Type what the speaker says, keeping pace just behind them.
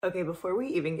Okay, before we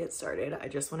even get started, I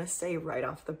just want to say right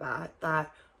off the bat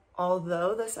that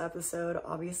although this episode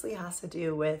obviously has to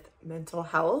do with mental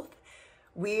health,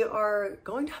 we are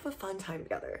going to have a fun time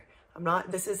together.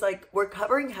 We're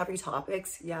covering heavy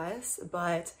topics, yes,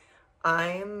 but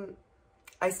I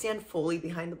stand fully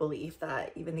behind the belief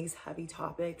that even these heavy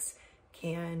topics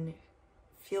can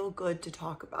feel good to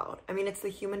talk about. I mean, it's the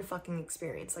human fucking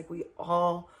experience. Like, we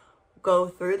all go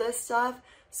through this stuff,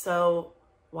 so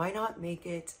why not make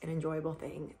it an enjoyable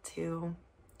thing to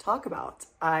talk about?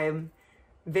 I'm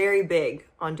very big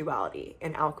on duality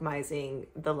and alchemizing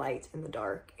the light and the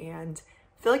dark. And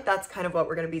I feel like that's kind of what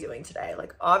we're going to be doing today.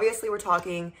 Like, obviously we're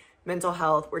talking mental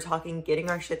health. We're talking getting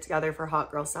our shit together for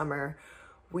hot girl summer.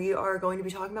 We are going to be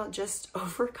talking about just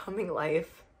overcoming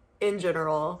life in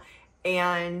general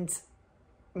and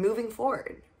moving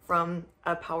forward from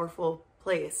a powerful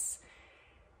place.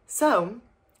 So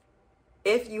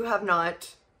if you have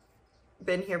not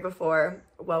been here before,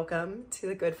 welcome to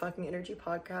the Good Fucking Energy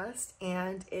podcast.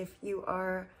 And if you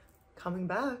are coming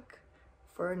back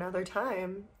for another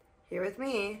time here with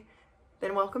me,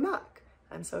 then welcome back.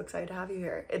 I'm so excited to have you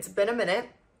here. It's been a minute.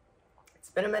 It's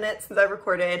been a minute since I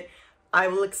recorded. I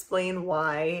will explain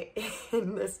why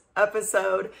in this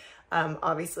episode.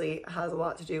 Obviously has a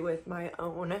lot to do with my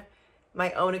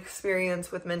own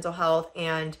experience with mental health,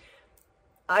 and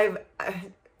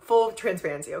full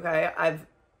transparency, okay? I've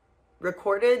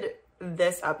recorded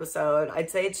this episode.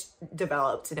 I'd say it's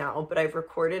developed now, but I've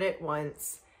recorded it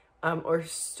once, or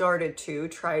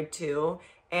tried to,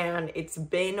 and it's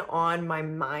been on my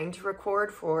mind to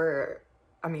record for,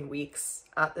 weeks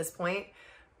at this point,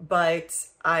 but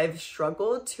I've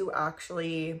struggled to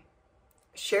actually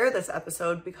share this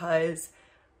episode because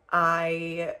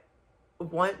I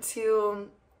want to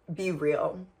be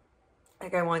real.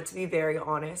 Like, I want to be very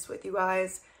honest with you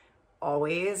guys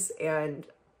always, and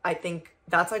I think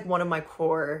that's like one of my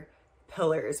core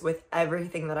pillars with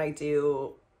everything that I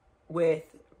do, with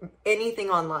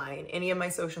anything online, any of my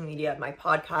social media, my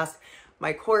podcast,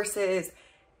 my courses,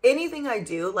 anything I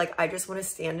do. Like, I just want to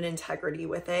stand in integrity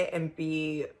with it and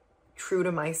be true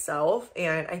to myself.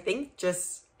 And I think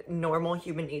just normal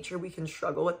human nature, we can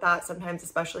struggle with that sometimes,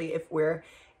 especially if we're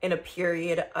in a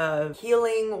period of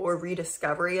healing or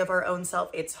rediscovery of our own self.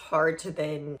 It's hard to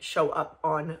then show up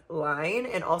online.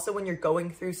 And also when you're going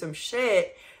through some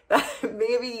shit that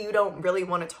maybe you don't really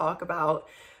want to talk about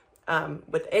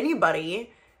with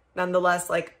anybody,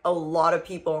 nonetheless, like, a lot of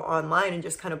people online and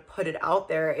just kind of put it out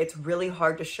there, it's really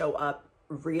hard to show up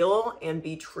real and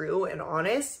be true and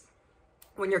honest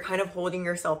when you're kind of holding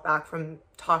yourself back from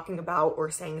talking about or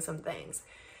saying some things.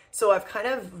 So I've kind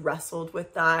of wrestled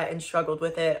with that and struggled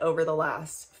with it over the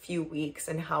last few weeks,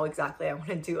 and how exactly I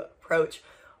wanted to approach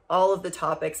all of the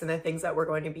topics and the things that we're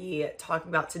going to be talking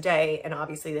about today, and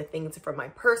obviously the things from my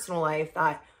personal life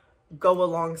that go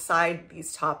alongside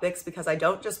these topics, because I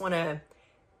don't just want to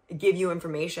give you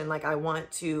information. Like, I want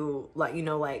to let you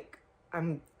know, like,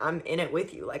 I'm in it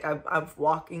with you. Like, I'm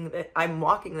walking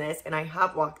this, and I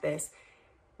have walked this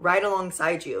right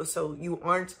alongside you, so you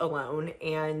aren't alone.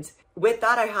 And with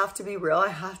that, I have to be real, I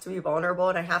have to be vulnerable,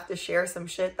 and I have to share some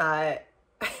shit that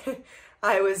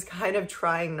I was kind of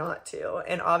trying not to.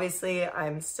 And obviously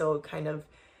I'm still kind of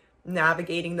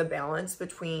navigating the balance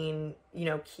between,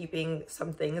 keeping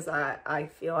some things that I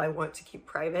feel I want to keep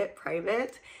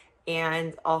private,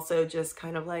 and also just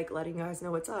kind of like letting you guys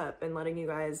know what's up and letting you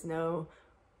guys know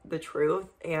the truth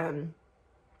and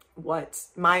what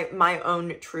my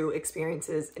own true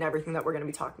experiences and everything that we're going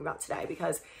to be talking about today,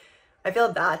 because I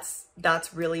feel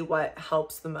that's really what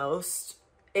helps the most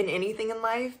in anything in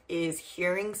life, is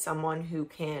hearing someone who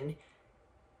can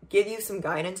give you some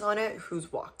guidance on it,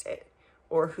 who's walked it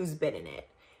or who's been in it.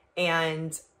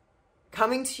 And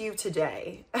coming to you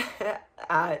today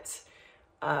at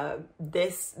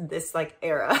this like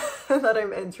era that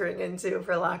I'm entering into,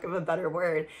 for lack of a better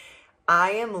word,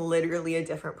 I am literally a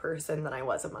different person than I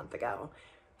was a month ago.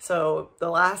 So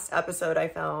the last episode I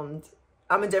filmed,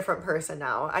 I'm a different person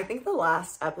now. I think the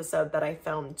last episode that I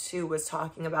filmed too was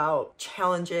talking about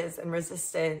challenges and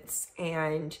resistance,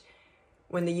 and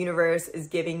when the universe is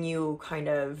giving you kind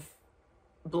of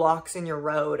blocks in your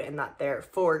road, and that they're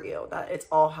for you, that it's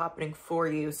all happening for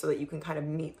you so that you can kind of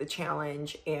meet the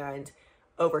challenge and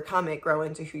overcome it, grow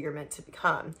into who you're meant to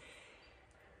become.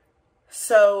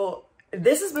 So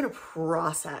this has been a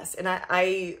process, and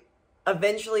I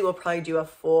eventually will probably do a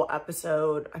full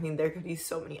episode. I mean, there could be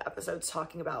so many episodes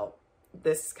talking about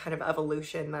this kind of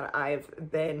evolution that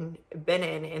I've been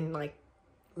in like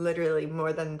literally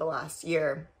more than the last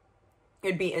year.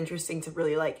 It'd be interesting to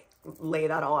really like lay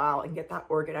that all out and get that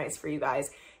organized for you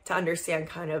guys to understand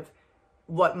kind of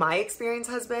what my experience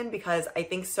has been, because I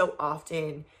think so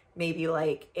often maybe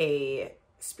like a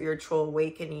spiritual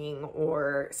awakening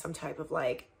or some type of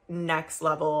like next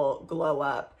level glow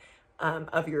up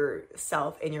of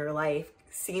yourself in your life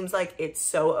seems like it's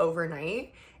so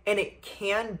overnight, and it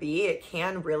can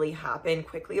really happen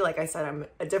quickly. Like I said, I'm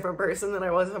a different person than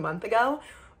I was a month ago,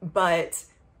 but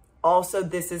also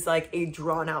this is like a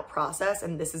drawn out process,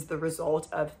 and this is the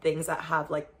result of things that have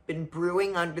like been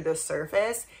brewing under the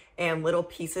surface and little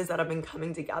pieces that have been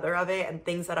coming together of it, and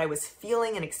things that I was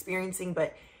feeling and experiencing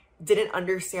but didn't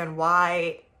understand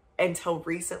why until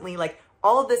recently. Like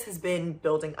all of this has been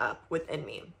building up within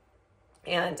me,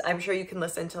 and I'm sure you can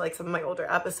listen to like some of my older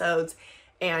episodes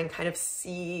and kind of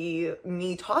see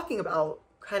me talking about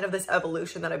kind of this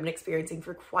evolution that I've been experiencing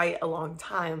for quite a long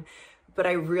time. But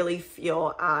I really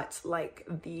feel at like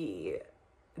the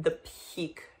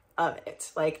peak of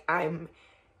it. Like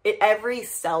every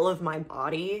cell of my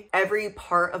body, every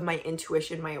part of my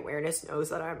intuition, my awareness knows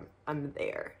that I'm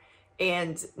there.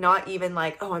 And not even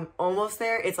like, oh, I'm almost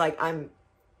there. It's like I'm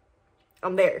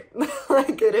there.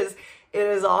 Like it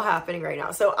is all happening right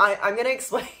now. So I'm gonna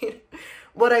explain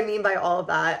what I mean by all of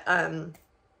that.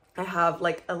 I have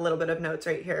like a little bit of notes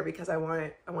right here because I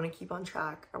want to keep on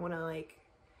track. I want to like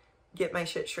get my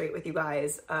shit straight with you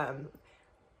guys.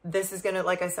 This is gonna,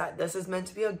 like I said, this is meant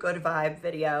to be a good vibe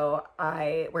video.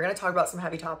 We're gonna talk about some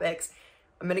heavy topics.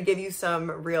 I'm gonna give you some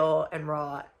real and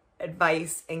raw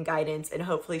advice and guidance, and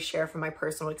hopefully share from my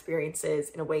personal experiences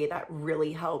in a way that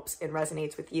really helps and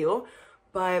resonates with you.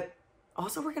 But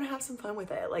also we're gonna have some fun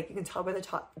with it. Like you can tell by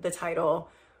the title,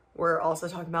 we're also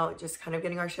talking about just kind of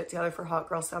getting our shit together for Hot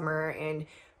Girl Summer and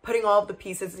putting all of the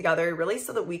pieces together really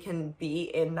so that we can be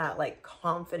in that like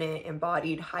confident,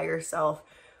 embodied, higher self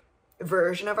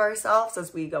version of ourselves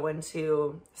as we go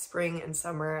into spring and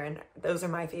summer. And those are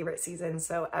my favorite seasons.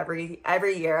 So every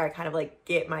year I kind of like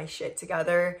get my shit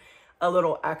together a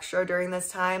little extra during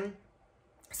this time.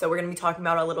 So we're going to be talking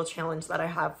about a little challenge that I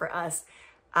have for us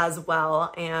as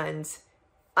well. And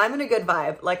I'm in a good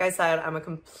vibe. Like I said, I'm a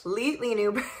completely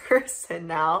new person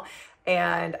now.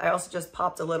 And I also just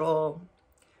popped a little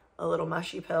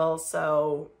mushy pill,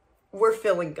 so we're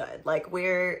feeling good. Like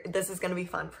this is gonna be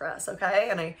fun for us, okay?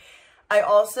 And I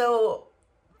also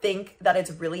think that it's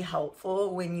really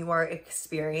helpful when you are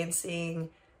experiencing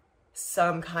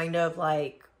some kind of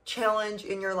like challenge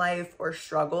in your life or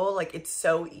struggle. Like it's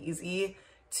so easy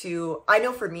to, I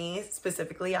know for me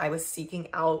specifically, I was seeking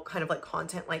out kind of like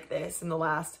content like this in the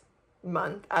last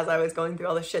month as I was going through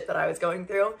all the shit that I was going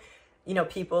through. You know,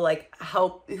 people like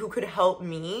who could help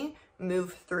me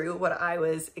move through what I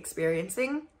was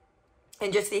experiencing,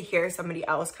 and just to hear somebody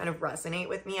else kind of resonate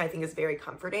with me, I think is very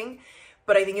comforting.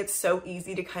 But I think it's so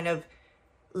easy to kind of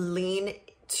lean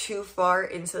too far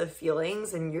into the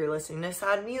feelings, and you're listening to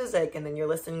sad music, and then you're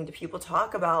listening to people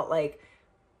talk about like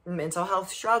mental health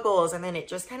struggles, and then it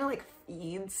just kind of like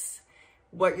feeds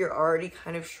what you're already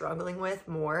kind of struggling with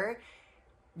more.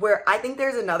 Where I think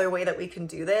there's another way that we can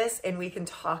do this, and we can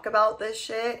talk about this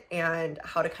shit and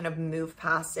how to kind of move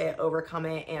past it, overcome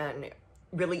it, and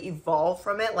really evolve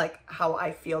from it, like how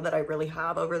I feel that I really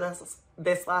have over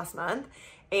this last month,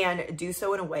 and do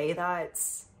so in a way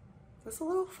that's a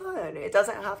little fun. It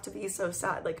doesn't have to be so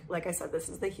sad. Like I said, this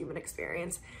is the human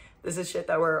experience. This is shit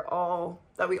that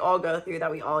we all go through,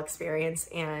 that we all experience.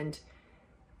 And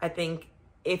I think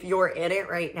if you're in it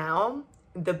right now,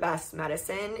 the best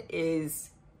medicine is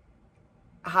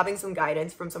having some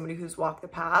guidance from somebody who's walked the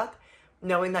path,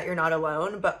 knowing that you're not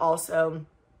alone, but also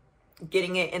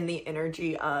getting it in the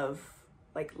energy of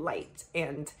like light,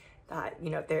 and that,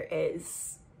 you know,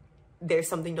 there's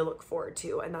something to look forward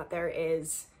to, and that there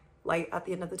is light at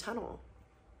the end of the tunnel,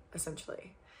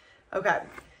 essentially. Okay.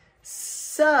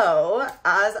 So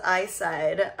as I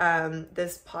said,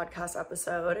 this podcast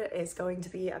episode is going to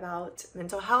be about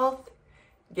mental health,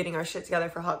 getting our shit together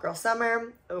for Hot Girl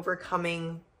Summer,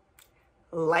 overcoming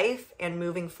life, and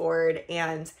moving forward.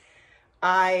 And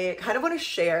I kind of want to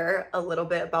share a little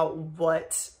bit about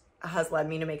what has led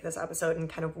me to make this episode and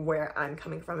kind of where I'm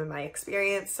coming from in my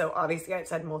experience. So obviously I've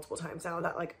said multiple times now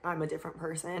that like I'm a different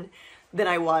person than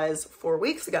I was 4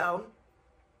 weeks ago,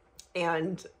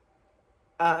 and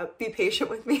be patient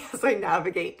with me as I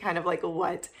navigate kind of like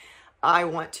what I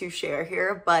want to share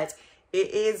here. But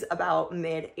it is about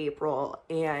mid-April,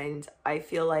 and I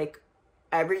feel like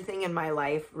everything in my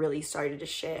life really started to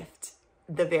shift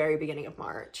the very beginning of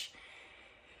March.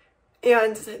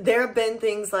 And there have been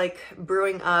things like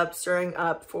brewing up, stirring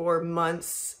up for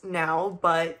months now,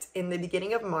 but in the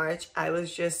beginning of March, I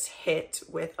was just hit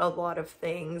with a lot of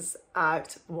things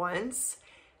at once.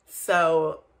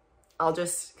 So I'll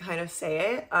just kind of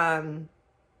say it.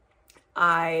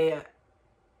 I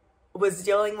was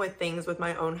dealing with things with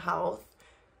my own health.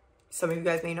 Some of you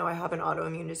guys may know I have an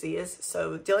autoimmune disease.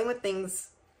 So dealing with things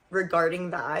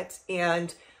regarding that,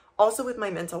 and also with my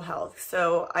mental health.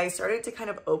 So I started to kind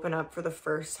of open up for the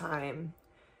first time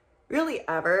really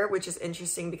ever, which is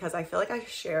interesting because I feel like I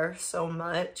share so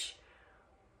much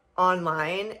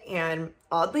online, and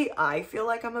oddly I feel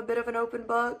like I'm a bit of an open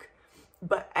book,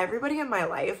 but everybody in my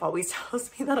life always tells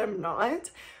me that I'm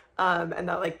not, and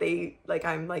that like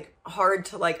I'm like hard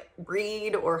to like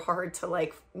read or hard to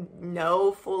like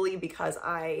know fully because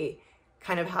I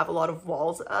kind of have a lot of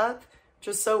walls up, which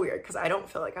is so weird because I don't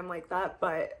feel like I'm like that,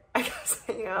 but I guess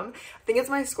I am. I think it's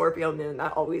my Scorpio moon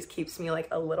that always keeps me like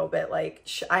a little bit like,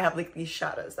 I have like these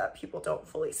shadows that people don't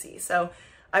fully see. So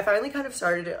I finally kind of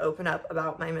started to open up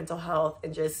about my mental health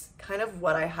and just kind of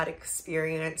what I had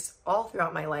experienced all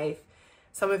throughout my life.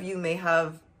 Some of you may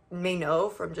know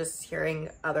from just hearing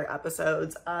other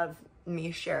episodes of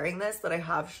me sharing this that I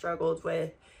have struggled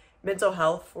with mental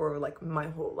health for like my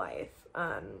whole life.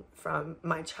 From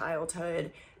my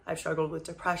childhood, I've struggled with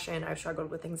depression, I've struggled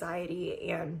with anxiety,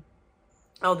 and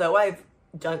although I've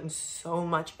done so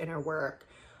much inner work,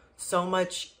 so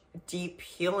much deep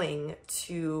healing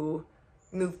to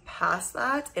move past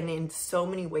that, and in so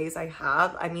many ways I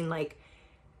have, I mean, like,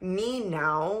 me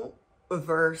now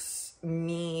versus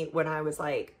me when I was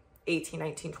like 18,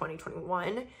 19, 20,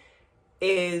 21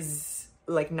 is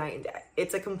like night and day.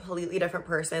 It's a completely different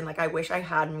person. Like, I wish I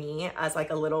had me as like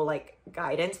a little like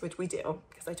guidance, which we do,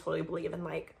 because I totally believe in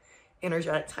like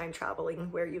energetic time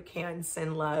traveling where you can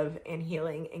send love and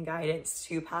healing and guidance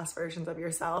to past versions of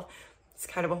yourself. It's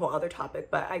kind of a whole other topic,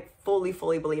 but I fully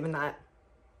believe in that.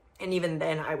 And even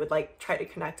then I would like try to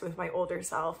connect with my older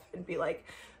self and be like,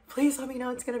 please let me know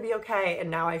it's gonna be okay. And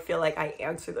now I feel like I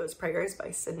answer those prayers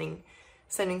by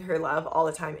sending her love all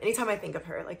the time. Anytime I think of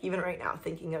her, like even right now,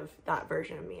 thinking of that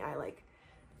version of me, I like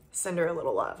send her a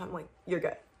little love. I'm like, you're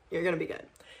good. You're gonna be good.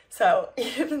 So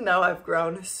even though I've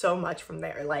grown so much from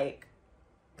there, like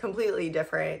completely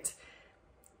different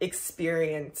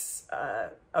experience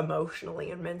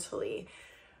emotionally and mentally,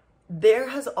 there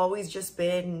has always just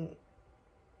been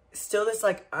still this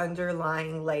like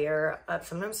underlying layer of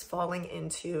sometimes falling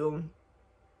into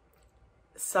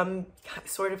some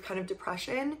sort of kind of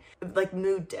depression, like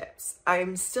mood dips.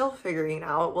 I'm still figuring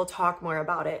out, we'll talk more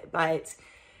about it, but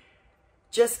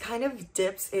just kind of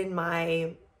dips in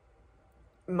my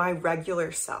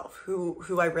regular self,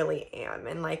 who I really am.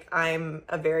 And like, I'm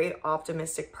a very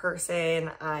optimistic person.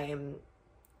 I'm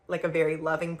like a very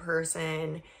loving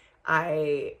person.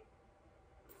 I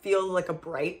feel like a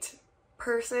bright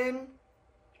person.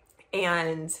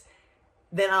 And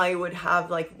then I would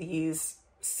have like these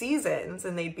seasons,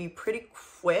 and they'd be pretty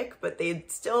quick, but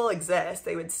they'd still exist.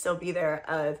 They would still be there,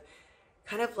 of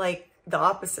kind of like the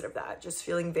opposite of that, just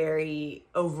feeling very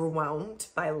overwhelmed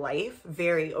by life,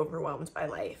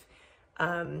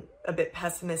 a bit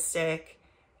pessimistic,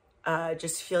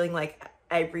 just feeling like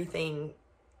everything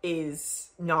is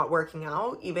not working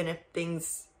out, even if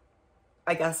things,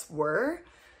 I guess, were.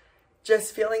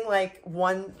 Just feeling like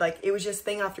it was just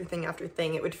thing after thing after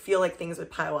thing. It would feel like things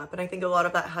would pile up. And I think a lot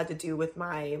of that had to do with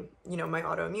my, my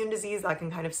autoimmune disease. That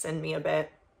can kind of send me a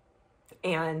bit.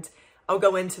 And I'll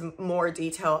go into more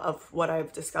detail of what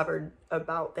I've discovered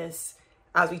about this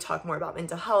as we talk more about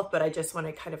mental health. But I just want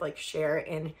to kind of like share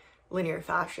in linear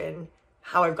fashion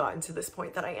how I've gotten to this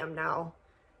point that I am now,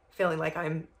 feeling like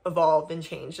I'm evolved and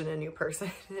changed and a new person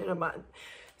in a month.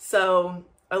 So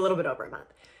a little bit over a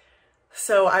month.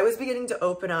 So I was beginning to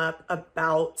open up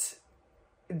about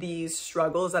these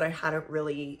struggles that I hadn't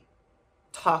really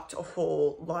talked a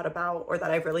whole lot about, or that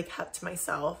I've really kept to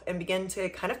myself, and begin to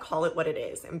kind of call it what it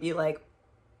is and be like,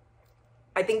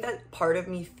 I think that part of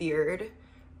me feared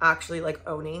actually like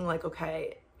owning, like,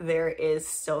 okay, there is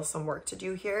still some work to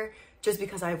do here, just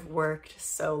because I've worked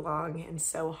so long and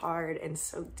so hard and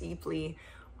so deeply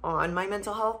on my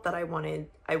mental health that I wanted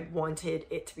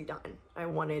it to be done.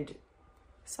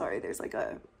 Sorry, there's like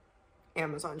a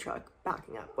Amazon truck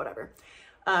backing up, whatever.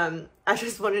 I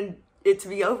just wanted it to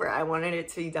be over. I wanted it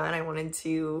to be done. I wanted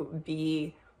to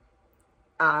be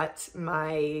at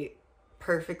my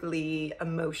perfectly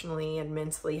emotionally and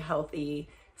mentally healthy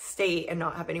state and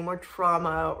not have any more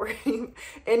trauma or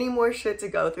any more shit to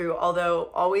go through.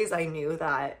 Although always I knew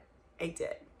that I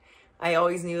did. I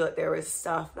always knew that there was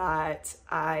stuff that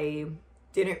I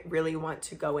didn't really want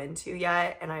to go into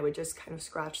yet, and I would just kind of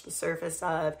scratch the surface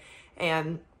of,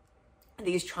 and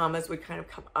these traumas would kind of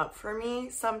come up for me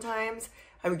sometimes.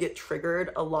 I would get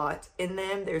triggered a lot in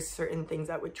them. There's certain things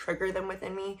that would trigger them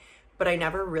within me, but I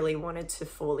never really wanted to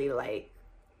fully like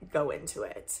go into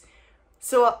it.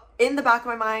 So in the back of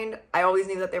my mind, I always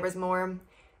knew that there was more.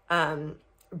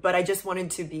 But I just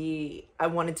wanted to be, I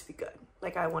wanted to be good.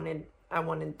 Like I wanted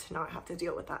to not have to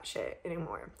deal with that shit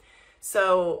anymore.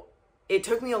 So it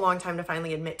took me a long time to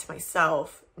finally admit to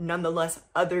myself, nonetheless,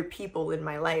 other people in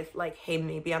my life, like, hey,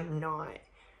 maybe I'm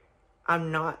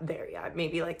not there yet.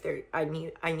 Maybe like I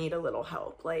need a little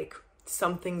help. Like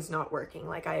something's not working.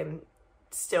 Like I am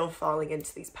still falling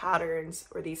into these patterns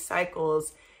or these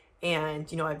cycles.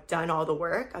 And, you know, I've done all the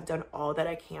work. I've done all that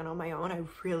I can on my own. I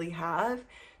really have.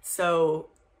 So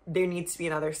there needs to be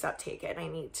another step taken. I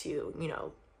need to, you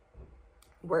know,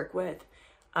 work with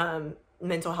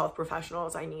mental health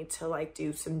professionals. I need to like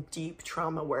do some deep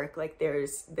trauma work. Like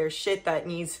there's shit that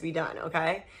needs to be done.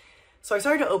 Okay. So I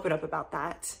started to open up about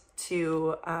that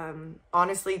to,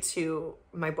 honestly, to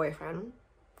my boyfriend,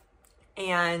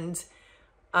 and,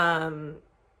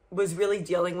 was really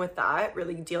dealing with that,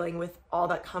 really dealing with all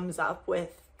that comes up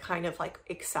with kind of like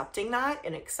accepting that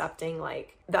and accepting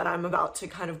like that I'm about to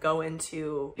kind of go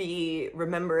into be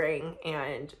remembering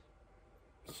and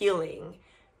healing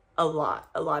a lot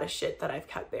of shit that I've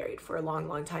kept buried for a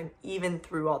long time, even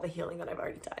through all the healing that I've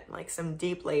already done, like some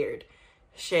deep layered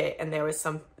shit. And there was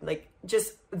some like,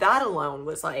 just that alone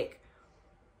was like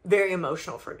very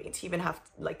emotional for me to even have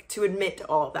like to admit to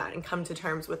all of that and come to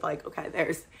terms with like, okay,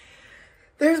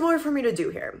 there's more for me to do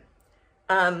here.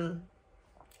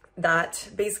 That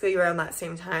basically around that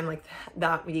same time, like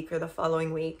that week or the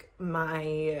following week,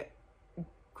 my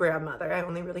grandmother, I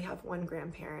only really have one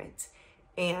grandparent,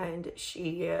 and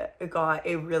she got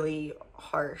a really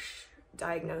harsh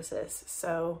diagnosis.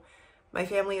 So my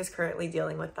family is currently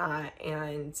dealing with that,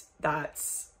 and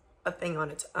that's a thing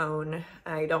on its own.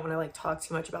 I don't want to like talk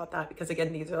too much about that because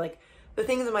again, these are like the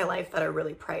things in my life that are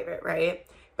really private, right?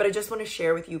 But I just want to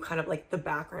share with you kind of like the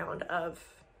background of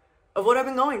what I've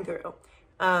been going through.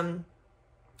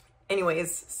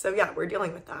 Anyways, so yeah, we're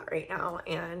dealing with that right now,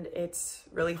 and it's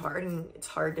really hard, and it's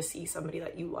hard to see somebody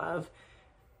that you love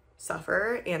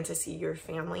suffer and to see your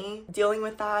family dealing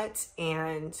with that,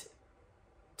 and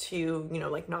to, you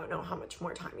know, like not know how much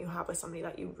more time you have with somebody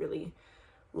that you really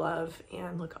love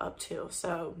and look up to.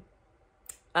 So,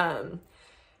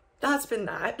 that's been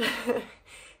that.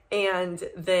 And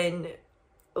then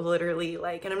literally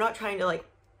like, and I'm not trying to like,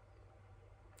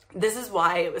 this is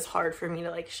why it was hard for me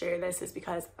to like share this, is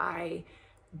because I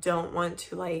don't want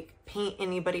to like paint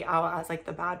anybody out as like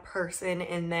the bad person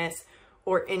in this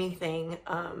or anything.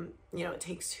 You know, it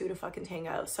takes two to fucking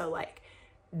tango. So like,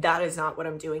 that is not what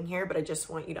I'm doing here, but I just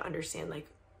want you to understand like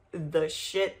the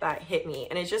shit that hit me.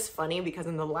 And it's just funny because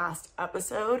in the last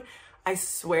episode, I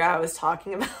swear I was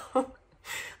talking about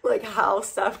like how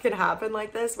stuff can happen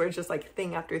like this, where it's just like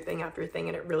thing after thing after thing,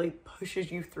 and it really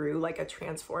pushes you through like a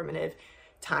transformative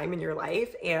time in your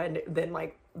life. And then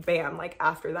like bam, like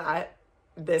after that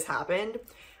this happened.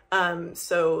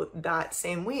 So that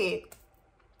same week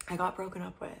I got broken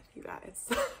up with, you guys.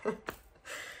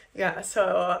 Yeah,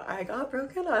 so I got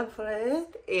broken up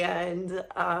with, and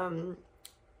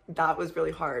that was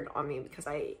really hard on me because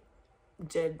I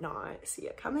did not see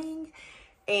it coming.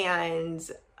 And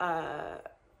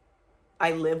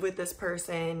I live with this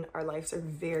person. Our lives are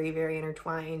very, very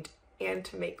intertwined. And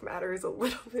to make matters a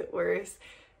little bit worse,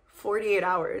 48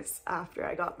 hours after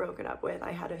I got broken up with,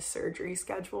 I had a surgery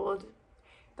scheduled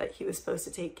that he was supposed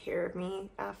to take care of me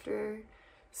after.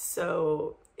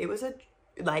 So it was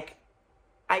like,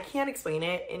 I can't explain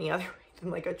it any other way than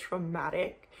like a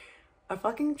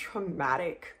fucking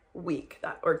traumatic week,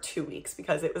 or 2 weeks,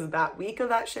 because it was that week of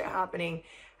that shit happening.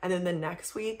 And then the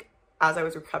next week, as I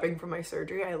was recovering from my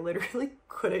surgery, I literally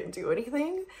couldn't do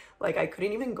anything. Like I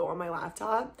couldn't even go on my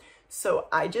laptop. So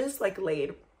I just like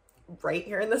laid right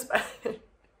here in this bed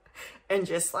and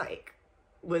just like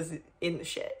was in the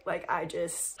shit. Like I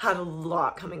just had a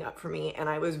lot coming up for me, and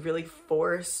I was really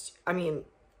forced. I mean,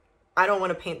 I don't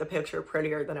want to paint the picture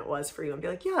prettier than it was for you and be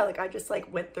like, yeah, like I just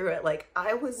like went through it. Like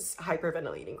I was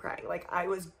hyperventilating, crying. Like I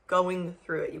was going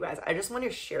through it, you guys. I just want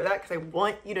to share that because I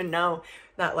want you to know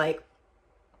that like,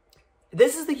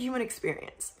 this is the human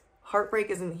experience. Heartbreak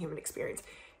is in the human experience.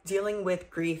 Dealing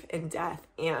with grief and death,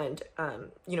 and,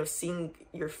 you know, seeing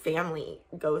your family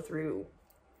go through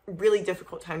really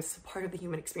difficult times is a part of the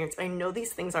human experience. I know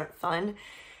these things aren't fun.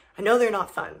 I know they're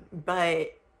not fun,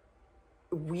 but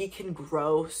we can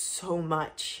grow so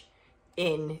much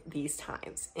in these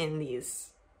times, in these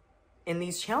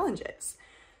challenges.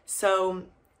 So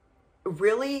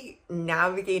really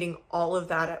navigating all of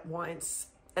that at once.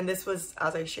 And this was,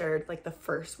 as I shared, like the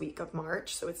first week of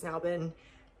March. So it's now been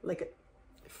like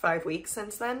 5 weeks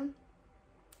since then.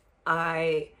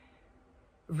 I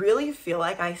really feel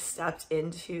like I stepped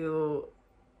into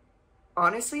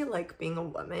honestly like being a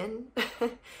woman.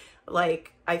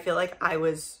 Like, I feel like I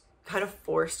was kind of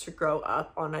forced to grow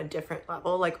up on a different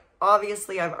level. Like,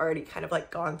 obviously I've already kind of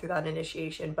like gone through that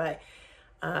initiation, but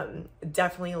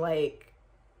definitely like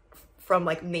from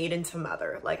like maiden to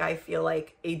mother, like I feel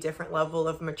like a different level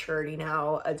of maturity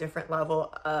now, a different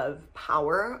level of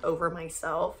power over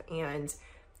myself and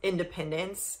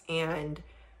independence, and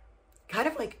kind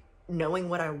of like knowing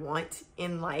what I want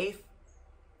in life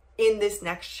in this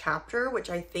next chapter, which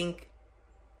I think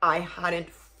I hadn't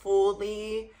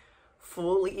fully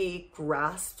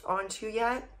grasped onto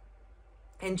yet.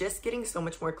 And just getting so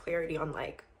much more clarity on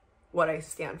like what I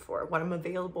stand for, what I'm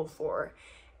available for,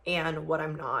 and what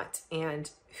I'm not, and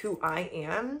who I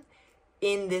am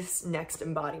in this next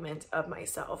embodiment of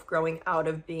myself, growing out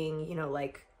of being, you know,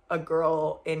 like a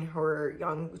girl in her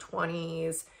young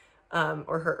 20s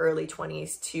or her early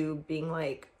 20s to being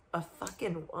like a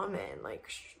fucking woman, like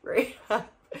straight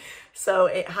up. So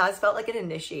it has felt like an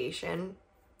initiation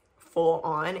full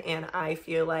on, and I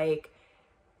feel like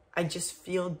I just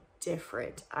feel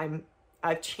different.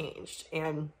 I've changed.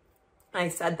 And I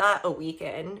said that a week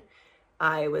in.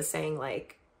 I was saying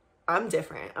like, I'm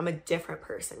different. I'm a different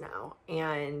person now.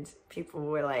 And people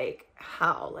were like,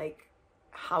 how? Like,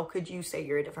 how could you say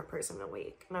you're a different person in a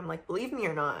week? And I'm like, believe me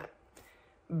or not,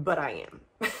 but I am.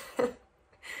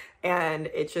 And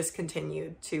it just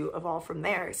continued to evolve from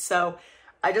there. So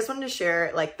I just wanted to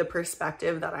share like the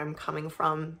perspective that I'm coming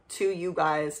from to you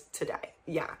guys today.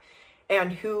 Yeah.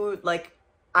 And who like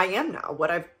I am now,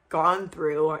 what I've gone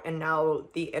through, and now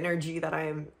the energy that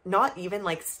I'm not even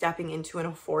like stepping into in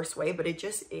a forced way, but it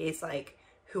just is like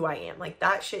who I am. Like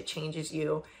that shit changes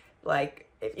you. Like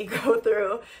if you go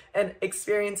through and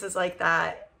experiences like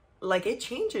that, like it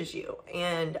changes you.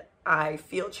 And I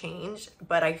feel changed,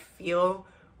 but I feel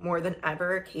more than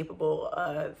ever capable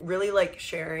of really like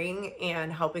sharing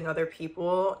and helping other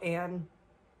people and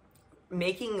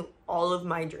making all of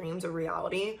my dreams a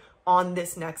reality on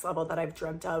this next level that I've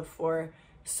dreamt of for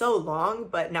so long.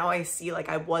 But now I see like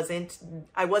I wasn't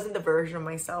the version of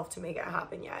myself to make it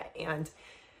happen yet, and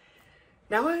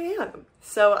now I am.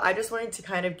 So I just wanted to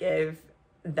kind of give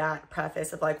that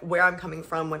preface of like where I'm coming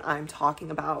from when I'm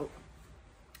talking about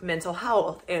mental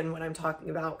health and when I'm talking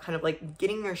about kind of like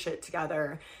getting your shit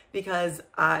together, because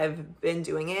I've been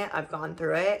doing it, I've gone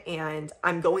through it, and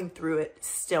I'm going through it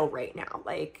still right now.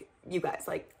 Like you guys,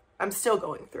 like I'm still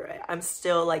going through it. I'm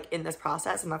still like in this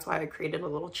process, and that's why I created a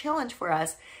little challenge for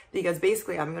us, because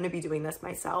basically I'm going to be doing this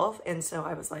myself. And so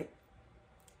I was like,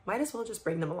 might as well just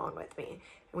bring them along with me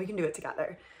and we can do it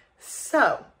together.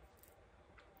 So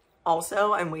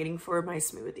also I'm waiting for my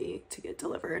smoothie to get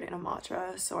delivered in a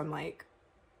matcha. So I'm like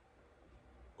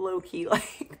low-key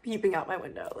like peeping out my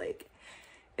window, like,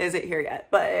 is it here yet?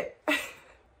 But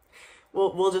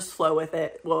we'll just flow with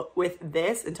it, with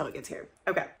this until it gets here.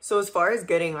 Okay, so as far as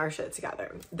getting our shit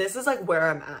together, this is like where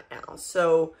I'm at now.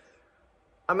 So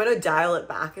I'm gonna dial it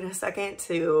back in a second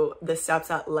to the steps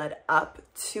that led up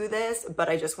to this, but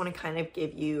I just want to kind of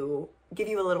give you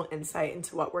a little insight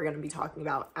into what we're gonna be talking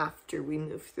about after we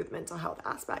move through the mental health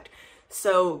aspect.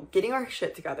 So getting our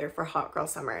shit together for Hot Girl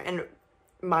Summer, and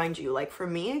mind you, like for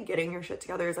me, getting your shit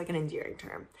together is like an endearing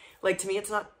term. Like to me,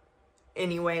 it's not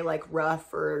any way like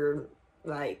rough or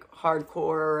like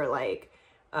hardcore or like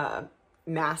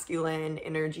masculine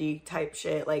energy type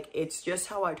shit. Like it's just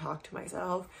how I talk to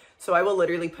myself. So I will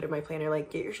literally put in my planner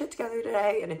like, get your shit together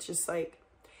today, and it's just like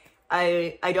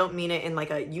I don't mean it in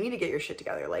like a you need to get your shit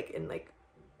together like in like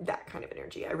that kind of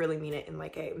energy. I really mean it in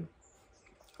like a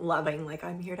loving, like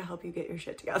I'm here to help you get your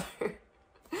shit together.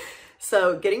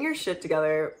 So getting your shit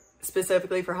together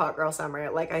specifically for Hot Girl Summer,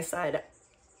 like I said,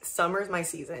 summer's my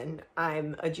season.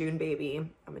 I'm a June baby.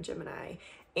 I'm a Gemini.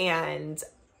 And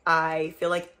I feel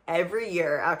like every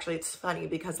year, actually it's funny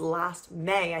because last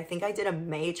May, I think I did a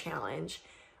May challenge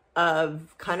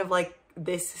of kind of like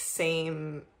this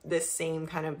same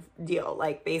kind of deal,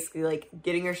 like basically like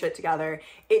getting your shit together.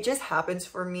 It just happens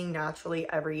for me naturally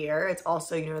every year. It's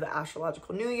also, you know, the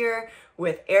astrological new year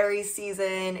with Aries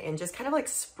season and just kind of like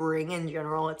spring in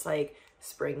general. It's like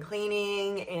spring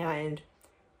cleaning, and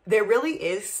there really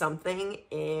is something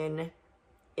in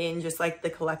just like the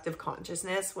collective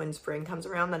consciousness when spring comes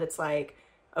around that it's like,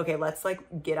 okay, let's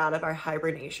like get out of our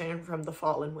hibernation from the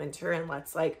fall and winter and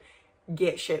let's like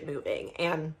get shit moving.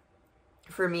 And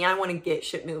for me, I want to get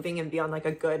shit moving and be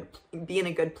in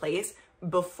a good place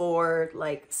before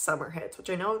like summer hits, which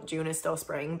I know June is still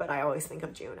spring, but I always think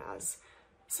of June as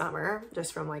summer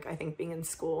just from like, I think being in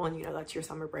school and, you know, that's your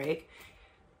summer break.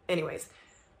 Anyways,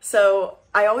 so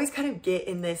I always kind of get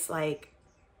in this like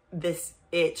this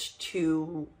itch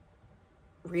to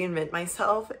reinvent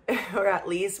myself or at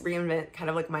least reinvent kind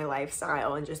of like my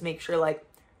lifestyle and just make sure like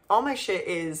all my shit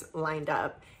is lined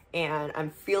up and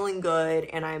I'm feeling good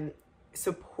and I'm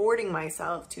supporting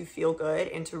myself to feel good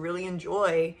and to really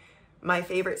enjoy my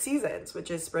favorite seasons, which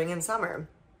is spring and summer.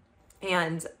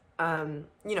 And,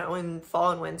 you know, in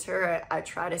fall and winter, I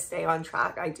try to stay on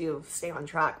track. I do stay on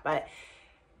track, but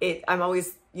I'm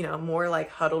always, you know, more like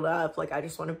huddled up. Like I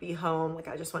just want to be home. Like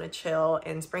I just want to chill.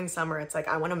 In spring, summer, it's like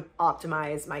I want to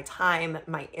optimize my time,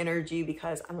 my energy,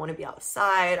 because I want to be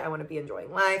outside. I want to be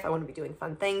enjoying life. I want to be doing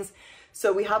fun things.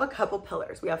 So we have a couple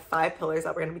pillars. We have 5 pillars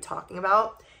that we're going to be talking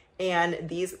about. And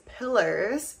these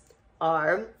pillars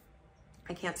are,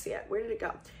 I can't see it. Where did it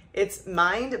go? It's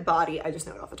mind, body. I just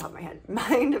know it off the top of my head.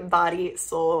 Mind, body,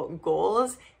 soul,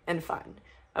 goals, and fun.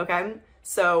 Okay.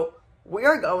 So we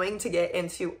are going to get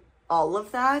into all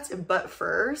of that, but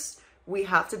first we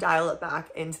have to dial it back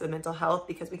into the mental health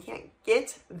because we can't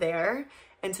get there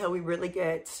until we really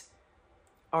get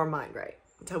our mind right,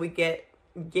 until we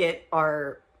get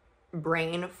our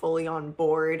brain fully on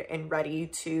board and ready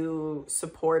to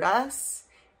support us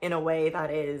in a way that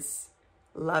is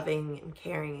loving and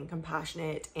caring and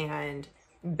compassionate and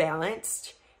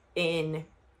balanced in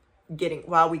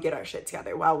while we get our shit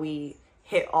together, while we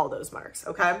hit all those marks.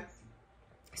 Okay.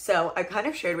 So I kind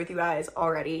of shared with you guys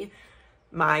already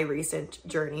my recent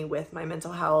journey with my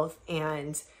mental health,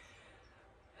 and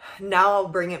now I'll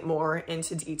bring it more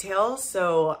into detail.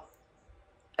 So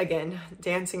again,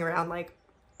 dancing around like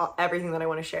everything that I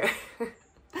want to share,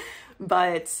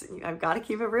 but I've got to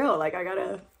keep it real. Like I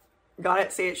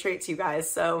gotta say it straight to you guys.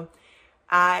 So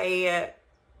I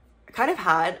kind of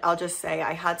I'll just say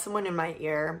I had someone in my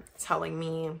ear telling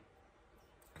me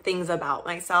things about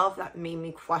myself that made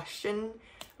me question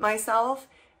myself.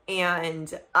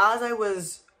 And as I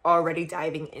was already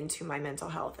diving into my mental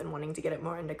health and wanting to get it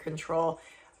more under control,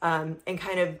 and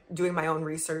kind of doing my own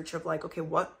research of like, okay,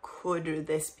 what could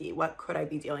this be? What could I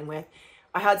be dealing with?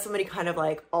 I had somebody kind of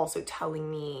like also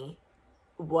telling me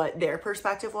what their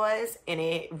perspective was. And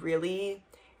it's really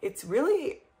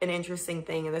an interesting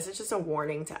thing. And this is just a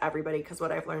warning to everybody, because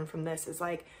what I've learned from this is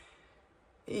like,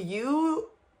 you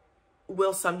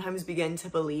will sometimes begin to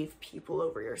believe people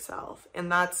over yourself.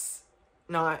 And that's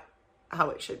not how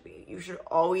it should be. You should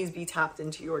always be tapped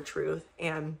into your truth.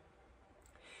 And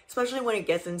especially when it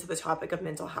gets into the topic of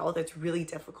mental health, it's really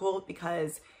difficult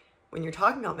because when you're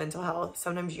talking about mental health,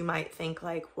 sometimes you might think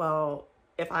like, well,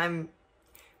 if I'm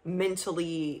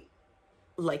mentally,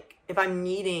 like if I'm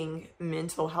needing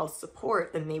mental health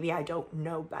support, then maybe I don't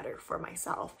know better for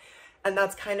myself. And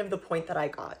that's kind of the point that I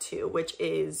got to, which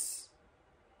is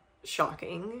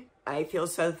shocking. I feel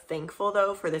so thankful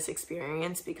though for this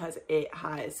experience, because it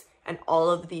has, and all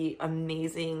of the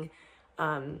amazing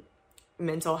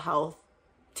mental health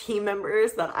team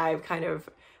members that I've kind of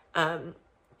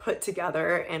put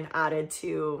together and added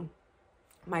to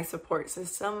my support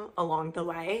system along the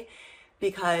way,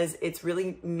 because it's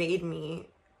really made me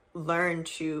learn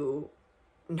to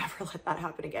never let that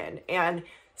happen again and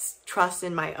trust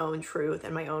in my own truth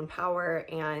and my own power.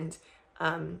 And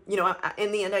you know,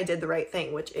 in the end, I did the right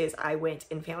thing, which is I went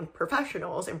and found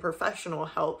professionals and professional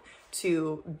help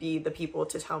to be the people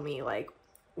to tell me like,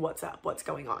 what's up, what's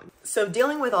going on. So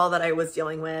dealing with all that I was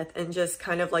dealing with and just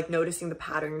kind of like noticing the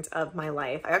patterns of my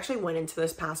life, I actually went into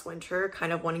this past winter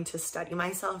kind of wanting to study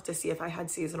myself to see if I had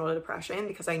seasonal depression,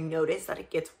 because I noticed that it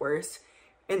gets worse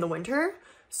in the winter.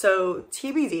 So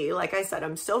TBD, like I said,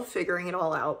 I'm still figuring it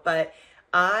all out, but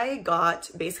I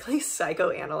got basically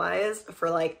psychoanalyzed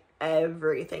for like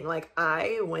everything. Like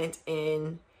I went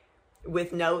in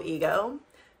with no ego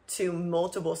to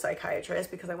multiple psychiatrists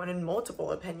because I wanted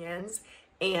multiple opinions.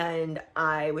 And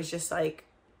I was just like,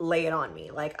 lay it on me.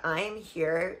 Like, I'm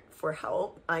here for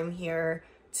help. I'm here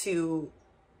to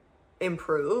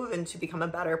improve and to become a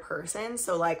better person.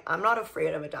 So like, I'm not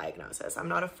afraid of a diagnosis. I'm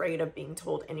not afraid of being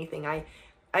told anything. I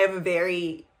have a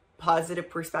very positive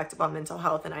perspective on mental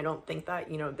health. And I don't think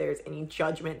that, you know, there's any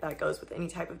judgment that goes with any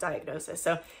type of diagnosis.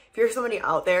 So if you're somebody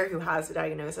out there who has a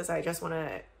diagnosis, I just want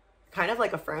to kind of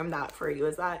like affirm that for you,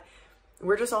 is that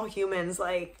we're just all humans,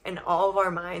 like, and all of our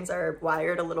minds are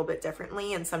wired a little bit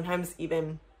differently. And sometimes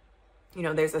even, you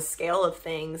know, there's a scale of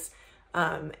things,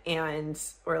 or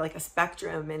like a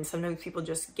spectrum. And sometimes people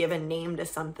just give a name to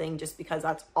something just because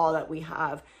that's all that we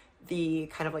have the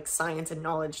kind of like science and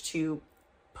knowledge to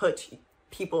put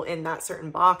people in that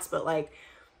certain box. But like,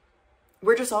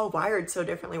 we're just all wired so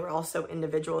differently. We're all so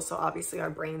individual. So obviously our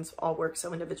brains all work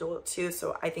so individual too.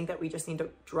 So I think that we just need to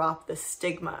drop the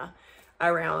stigma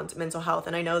around mental health.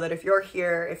 And I know that if you're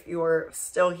here, if you're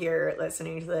still here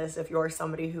listening to this, if you're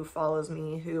somebody who follows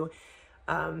me, who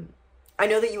I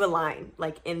know that you align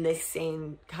like in this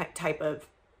same type of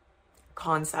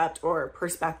concept or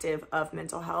perspective of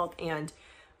mental health and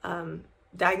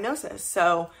diagnosis.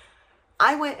 So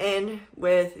I went in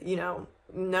with, you know,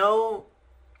 no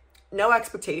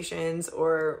expectations,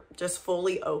 or just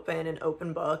fully open, an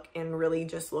open book, and really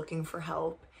just looking for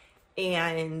help.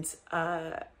 And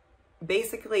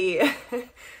basically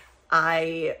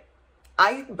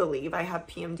I believe I have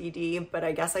PMDD, but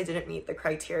I guess I didn't meet the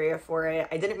criteria for it.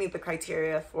 I didn't meet the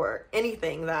criteria for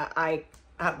anything that I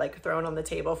had like thrown on the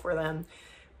table for them.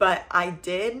 But I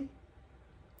did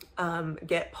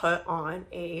get put on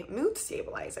a mood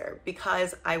stabilizer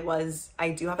because I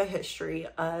do have a history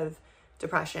of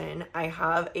depression. I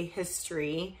have a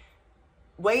history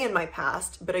way in my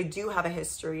past, but I do have a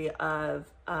history of,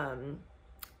 I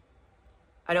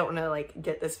don't want to like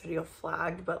get this video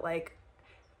flagged, but like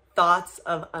thoughts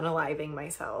of unaliving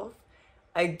myself.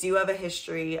 I do have a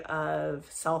history of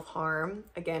self-harm,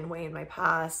 again, way in my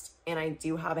past. And I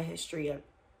do have a history of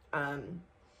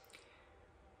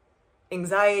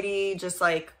anxiety, just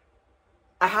like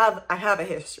I have a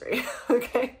history.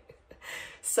 Okay.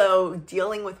 So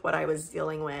dealing with what I was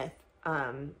dealing with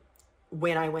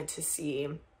when I went to see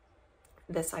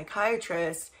the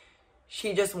psychiatrist,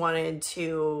 she just wanted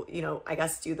to, you know, I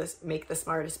guess make the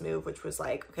smartest move, which was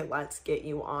like, okay, let's get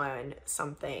you on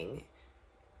something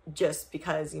just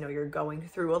because, you know, you're going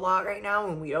through a lot right now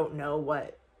and we don't know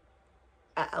what,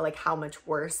 like how much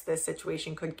worse this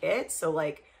situation could get. So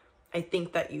like, I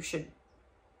think that you should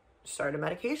start a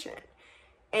medication.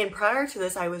 And prior to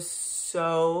this, I was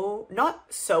not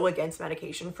so against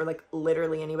medication for like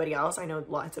literally anybody else. I know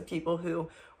lots of people who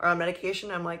are on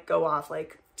medication. I'm like, go off,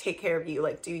 like take care of you,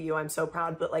 like do you, I'm so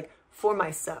proud. But like for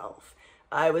myself,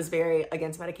 I was very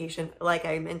against medication, like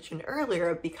I mentioned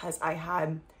earlier, because I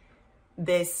had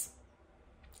this,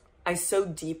 I so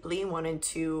deeply wanted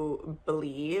to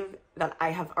believe that I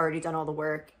have already done all the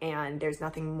work and there's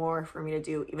nothing more for me to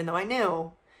do, even though I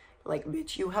knew, like,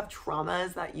 bitch, you have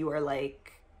traumas that you are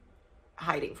like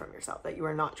hiding from yourself, that you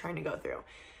are not trying to go through.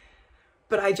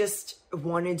 But I just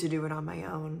wanted to do it on my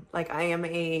own. Like, I am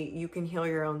you can heal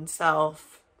your own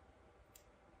self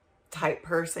type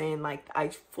person. Like, I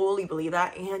fully believe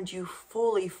that, and you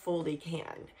fully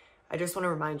can. I just want to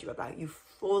remind you of that. You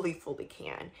fully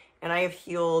can. And I have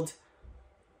healed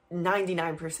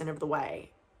 99% of the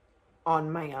way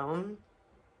on my own.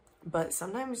 But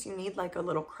sometimes you need like a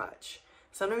little crutch.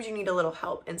 Sometimes you need a little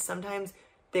help. And sometimes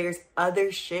there's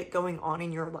other shit going on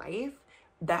in your life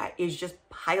that is just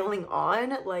piling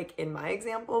on. Like in my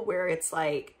example, where it's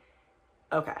like,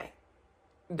 okay,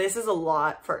 this is a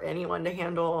lot for anyone to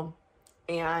handle.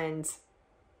 And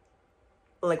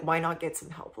like, why not get some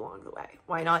help along the way?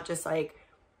 Why not just like,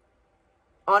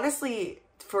 honestly,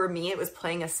 for me, it was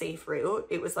playing a safe route.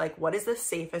 It was like, what is the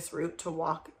safest route to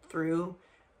walk through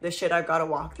the shit I've got to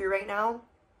walk through right now?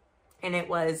 And it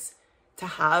was to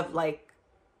have like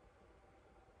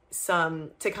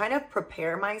to kind of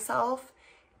prepare myself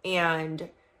and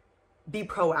be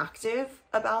proactive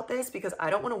about this, because I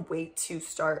don't want to wait to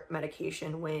start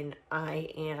medication when I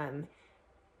am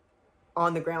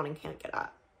on the ground and can't get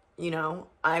up. You know,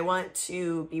 I want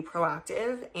to be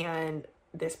proactive, and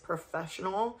this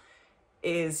professional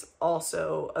is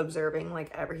also observing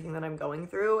like everything that I'm going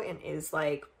through and is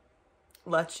like,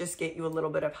 let's just get you a little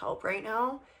bit of help right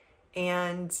now.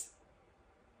 And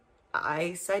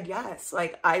I said yes.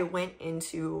 Like, I went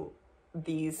into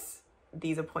these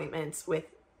appointments with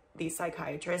these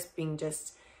psychiatrists being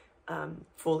just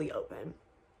fully open.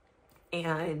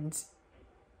 And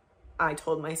I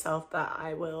told myself that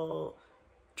I will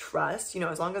trust, you know,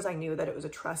 as long as I knew that it was a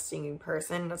trusting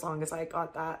person, as long as I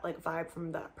got that like vibe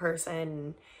from that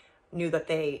person, knew that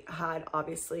they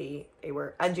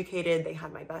were educated, they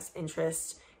had my best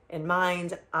interest in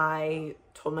mind, I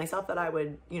told myself that I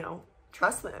would, you know,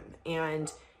 trust them.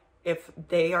 And if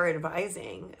they are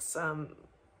advising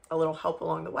a little help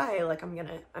along the way, like I'm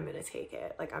gonna take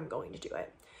it, like I'm going to do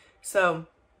it. So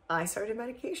I started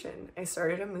medication. I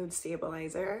started a mood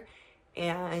stabilizer,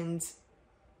 and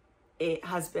it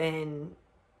has been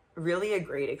really a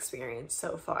great experience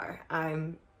so far.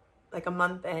 I'm like a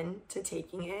month into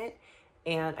taking it,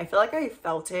 and I feel like I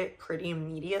felt it pretty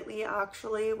immediately,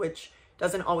 actually, which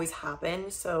doesn't always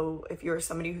happen. So if you're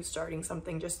somebody who's starting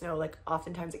something, just know like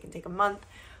oftentimes it can take a month,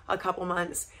 a couple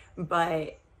months,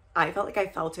 but I felt like I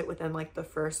felt it within like the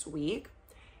first week.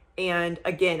 And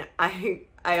again,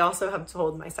 I also have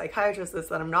told my psychiatrist this,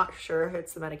 that I'm not sure if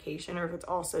it's the medication or if it's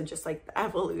also just like the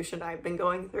evolution I've been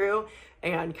going through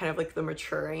and kind of like the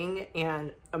maturing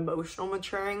and emotional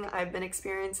maturing I've been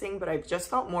experiencing. But I've just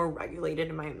felt more regulated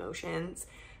in my emotions.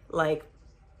 Like,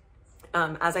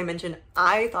 As I mentioned,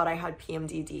 I thought I had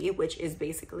PMDD, which is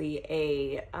basically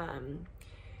a,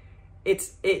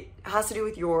 it has to do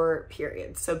with your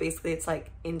period. So basically it's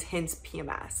like intense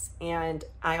PMS. And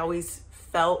I always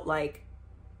felt like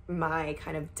my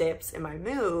kind of dips in my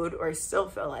mood, or still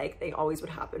feel like they always would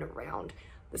happen around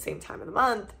the same time of the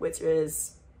month, which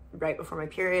is right before my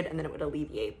period, and then it would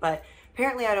alleviate. But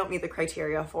apparently I don't meet the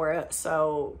criteria for it.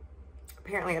 So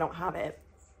apparently I don't have it.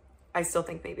 I still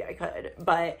think maybe I could,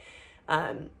 but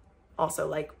also,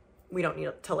 like, we don't need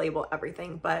to label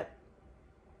everything, but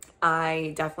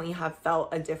I definitely have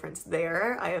felt a difference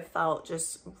there. I have felt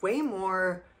just way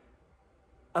more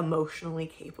emotionally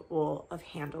capable of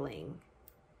handling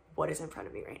what is in front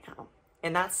of me right now.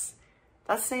 And that's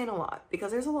saying a lot,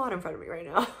 because there's a lot in front of me right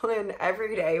now. And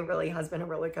every day really has been a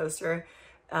roller coaster.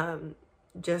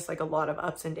 Just like a lot of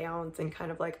ups and downs, and kind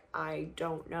of like, I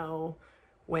don't know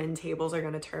when tables are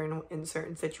going to turn in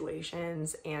certain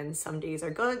situations, and some days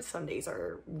are good, some days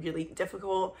are really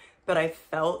difficult, but I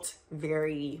felt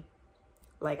very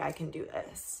like I can do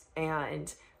this.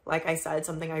 And like I said,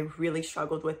 something I really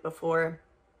struggled with before,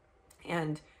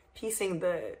 and piecing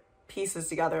the pieces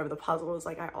together of the puzzle is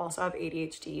like, I also have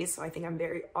ADHD, so I think I'm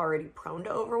very already prone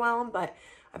to overwhelm, but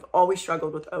I've always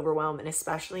struggled with overwhelm, and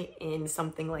especially in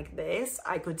something like this,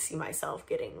 I could see myself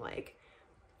getting like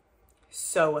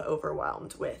so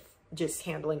overwhelmed with just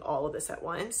handling all of this at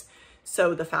once.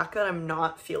 So the fact that I'm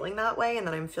not feeling that way, and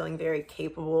that I'm feeling very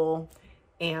capable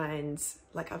and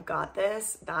like I've got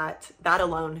this, that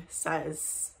alone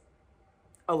says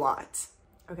a lot.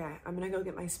 Okay, I'm gonna go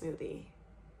get my smoothie.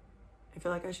 I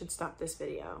feel like I should stop this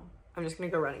video. I'm just gonna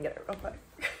go run and get it real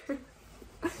quick.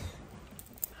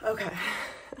 Okay.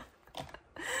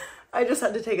 I just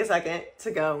had to take a second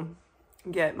to go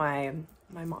get my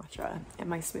matcha and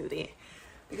my smoothie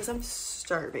because I'm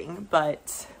starving.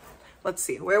 But let's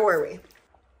see, where were we?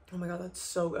 Oh my god, that's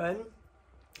so good.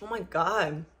 Oh my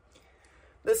god,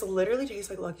 this literally tastes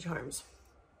like Lucky Charms.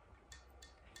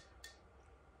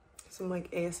 Some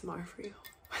like ASMR for you.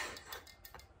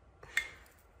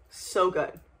 So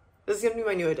good. This is gonna be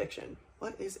my new addiction.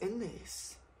 What is in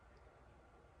this?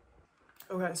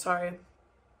 Okay, sorry.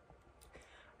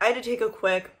 I had to take a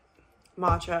quick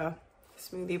matcha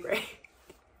smoothie break.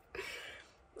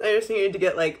 I just needed to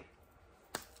get like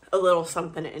a little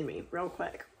something in me real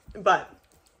quick. But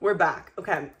we're back.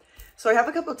 Okay, so I have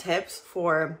a couple tips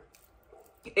for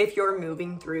if you're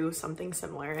moving through something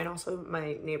similar. And also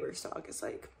my neighbor's dog is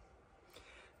like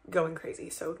going crazy,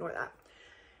 so ignore that.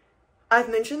 I've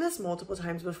mentioned this multiple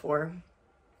times before,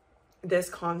 this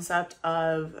concept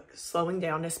of slowing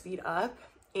down to speed up,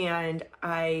 and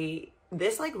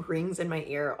this like rings in my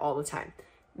ear all the time.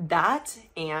 That,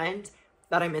 and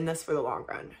that I'm in this for the long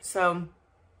run. So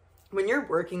when you're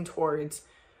working towards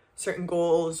certain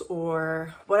goals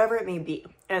or whatever it may be,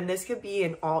 and this could be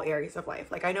in all areas of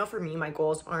life. Like I know for me, my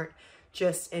goals aren't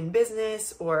just in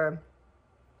business or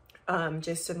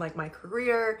just in like my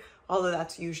career, although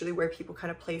that's usually where people kind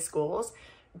of place goals,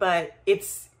 but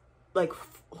it's like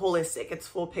holistic, it's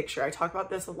full picture. I talk about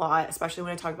this a lot, especially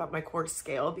when I talk about my course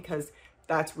Scale, because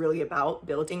that's really about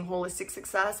building holistic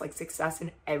success, like success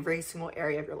in every single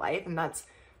area of your life. And that's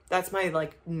my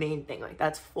like main thing. Like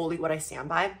that's fully what I stand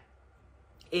by,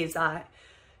 is that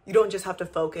you don't just have to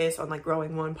focus on like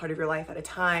growing one part of your life at a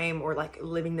time, or like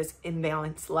living this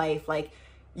imbalanced life. Like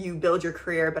you build your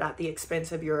career, but at the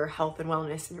expense of your health and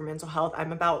wellness and your mental health.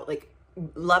 I'm about like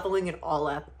leveling it all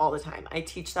up all the time. I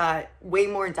teach that way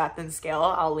more in depth in Scale.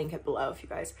 I'll link it below if you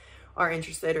guys are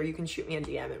interested, or you can shoot me a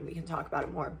DM and we can talk about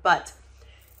it more. But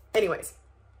anyways,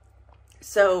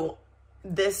 so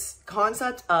this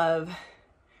concept of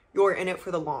you're in it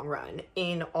for the long run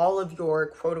in all of your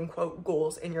quote unquote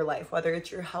goals in your life, whether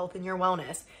it's your health and your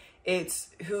wellness,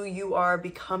 it's who you are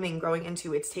becoming, growing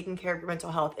into, it's taking care of your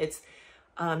mental health, it's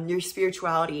your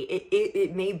spirituality,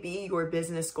 it may be your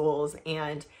business goals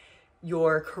and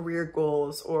your career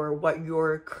goals, or what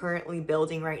you're currently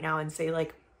building right now, and say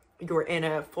like you're in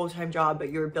a full-time job but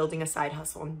you're building a side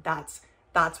hustle, and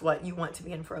that's what you want to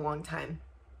be in for a long time.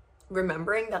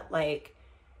 Remembering that like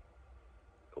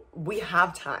we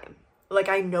have time. Like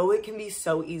I know it can be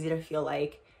so easy to feel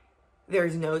like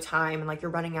there's no time and like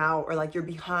you're running out, or like you're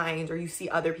behind, or you see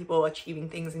other people achieving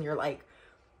things and you're like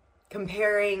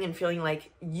comparing and feeling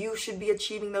like you should be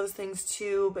achieving those things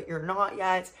too, but you're not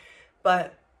yet.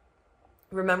 But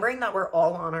remembering that we're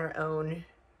all on our own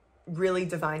really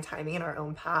divine timing in our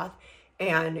own path,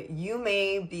 and you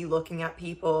may be looking at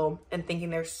people and thinking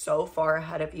they're so far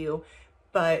ahead of you,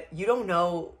 but you don't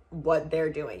know what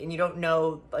they're doing, and you don't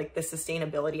know like the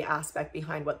sustainability aspect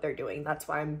behind what they're doing. That's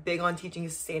why I'm big on teaching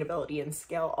sustainability and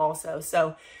Scale also.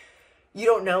 So you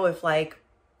don't know if like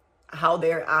how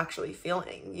they're actually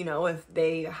feeling, you know, if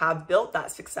they have built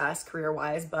that success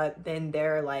career-wise, but then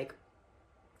they're like,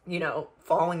 you know,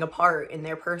 falling apart in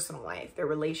their personal life, their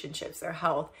relationships, their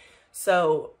health.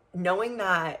 So knowing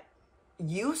that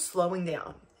you slowing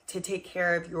down to take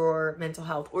care of your mental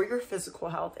health or your physical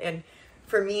health. And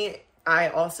for me, I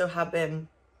also have been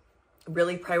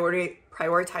really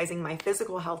prioritizing my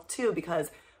physical health too,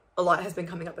 because a lot has been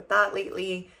coming up with that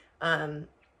lately.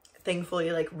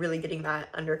 Thankfully, like really getting that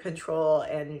under control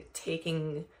and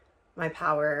taking my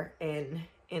power in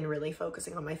really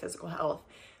focusing on my physical health.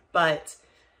 But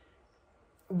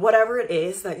whatever it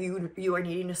is that you are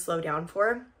needing to slow down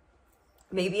for,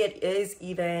 maybe it is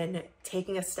even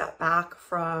taking a step back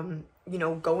from, you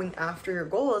know, going after your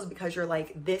goals because you're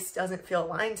like, this doesn't feel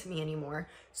aligned to me anymore.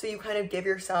 So you kind of give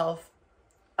yourself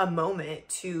a moment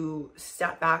to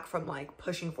step back from like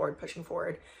pushing forward,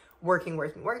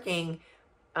 working.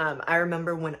 I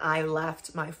remember when I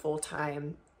left my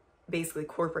full-time, basically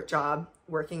corporate job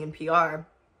working in PR,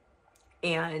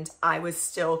 and I was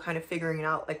still kind of figuring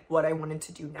out like what I wanted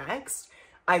to do next.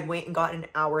 I went and got an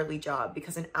hourly job,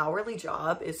 because an hourly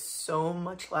job is so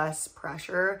much less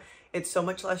pressure. It's so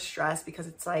much less stress, because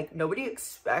it's like nobody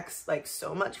expects like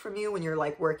so much from you when you're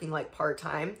like working like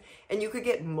part-time, and you could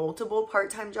get multiple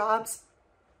part-time jobs.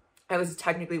 I was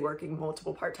technically working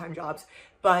multiple part-time jobs,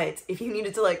 but if you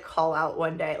needed to like call out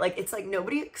one day, like it's like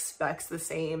nobody expects the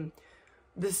same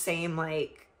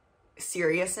like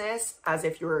seriousness as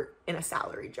if you're in a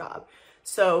salary job.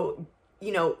 So,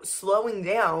 you know, slowing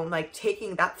down, like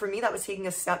taking that, for me, that was taking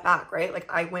a step back, right? Like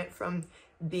I went from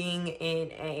being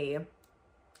in a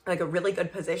really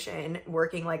good position,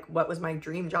 working like what was my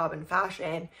dream job in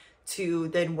fashion, to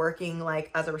then working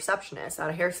like as a receptionist at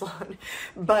a hair salon.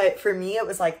 But for me, it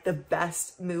was like the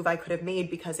best move I could have made,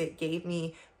 because it gave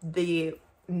me the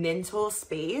mental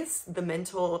space,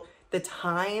 the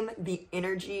time, the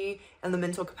energy, and the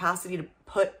mental capacity to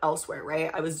put elsewhere,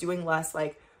 right? I was doing less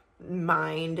like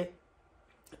mind,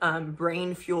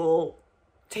 brain fuel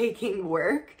taking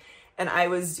work, and I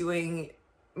was doing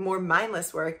more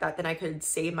mindless work that then I could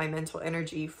save my mental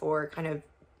energy for kind of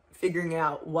figuring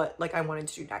out what like I wanted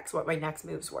to do next, what my next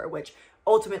moves were, which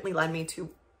ultimately led me to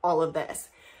all of this.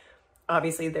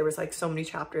 Obviously, there was like so many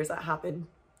chapters that happened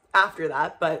after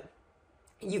that, but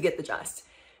you get the gist.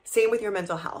 Same with your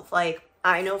mental health. Like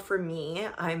I know for me,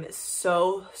 I'm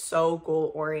so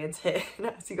goal oriented,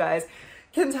 as you guys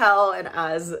can tell, and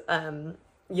as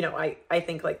you know, I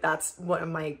think like that's one of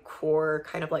my core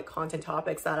kind of like content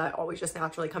topics that I always just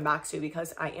naturally come back to,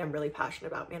 because I am really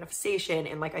passionate about manifestation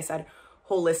and, like I said,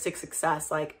 holistic success,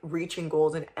 like reaching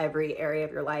goals in every area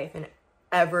of your life and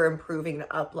ever improving and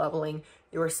up leveling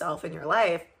yourself in your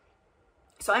life.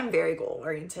 So I'm very goal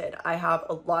oriented. I have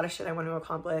a lot of shit I want to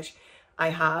accomplish. I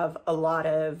have a lot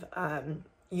of,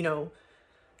 you know,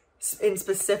 in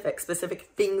specific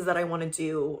things that I want to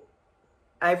do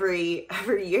every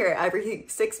year, every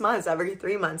 6 months, every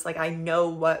 3 months. Like I know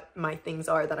what my things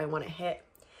are that I want to hit.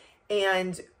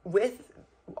 And with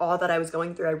all that I was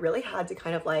going through, I really had to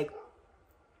kind of like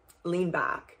lean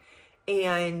back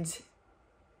and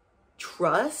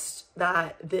trust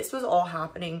that this was all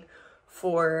happening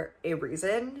for a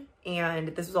reason, and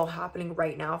this was all happening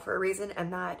right now for a reason,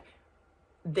 and that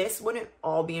this wouldn't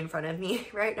all be in front of me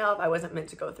right now if I wasn't meant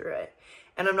to go through it.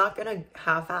 And I'm not gonna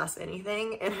half-ass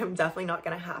anything, and I'm definitely not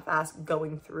gonna half-ass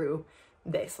going through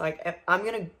this. Like I'm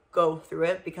gonna go through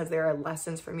it because there are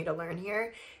lessons for me to learn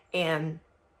here. And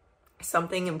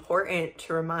something important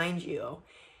to remind you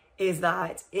is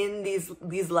that in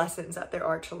these lessons that there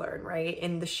are to learn, right,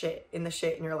 in the shit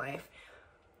in your life,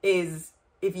 is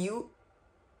if you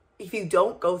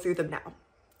don't go through them now,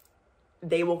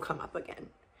 they will come up again.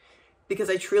 Because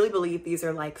I truly believe these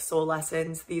are like soul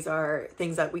lessons. These are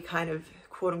things that we kind of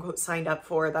quote unquote signed up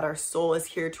for, that our soul is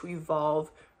here to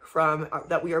evolve from,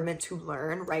 that we are meant to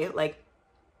learn, right? Like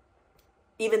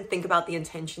even think about the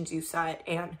intentions you set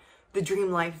and the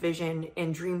dream life vision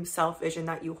and dream self vision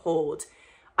that you hold.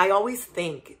 I always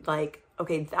think like,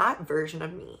 okay, that version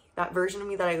of me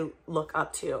that I look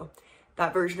up to,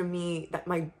 that version of me, that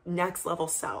my next level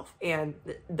self, and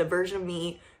the version of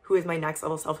me who is my next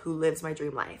level self, who lives my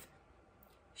dream life,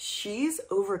 she's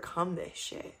overcome this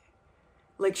shit.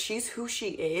 Like she's who she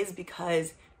is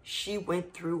because she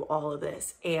went through all of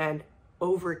this and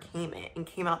overcame it and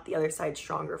came out the other side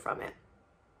stronger from it.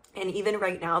 And even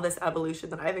right now, this evolution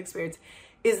that I've experienced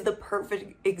is the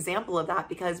perfect example of that,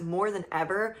 because more than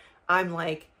ever, I'm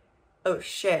like, oh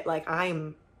shit, like I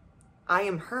am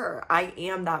her. I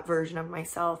am that version of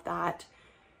myself that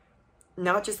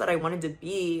not just that I wanted to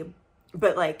be,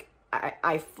 but like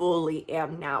I fully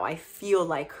am now. I feel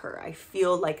like her. I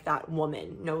feel like that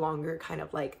woman, no longer kind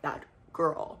of like that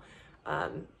girl.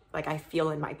 Like I feel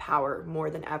in my power more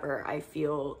than ever. I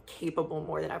feel capable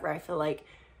more than ever. I feel like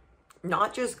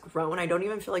not just grown. I don't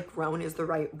even feel like grown is the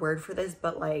right word for this,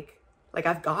 but like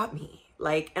I've got me.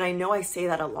 Like, and I know I say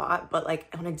that a lot, but like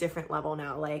on a different level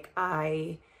now. Like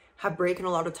I have broken a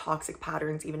lot of toxic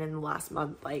patterns even in the last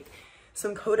month, like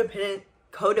some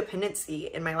codependency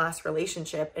in my last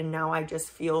relationship, and now I just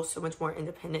feel so much more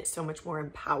independent, so much more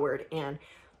empowered, and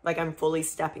like I'm fully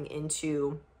stepping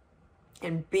into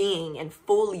and being and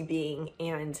fully being,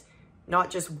 and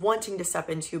not just wanting to step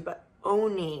into, but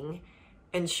owning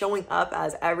and showing up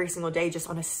as every single day, just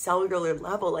on a cellular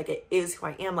level, like it is who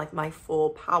I am, like my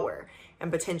full power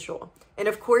and potential. And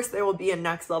of course there will be a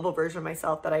next level version of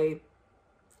myself that I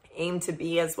aim to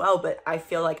be as well, but I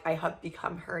feel like I have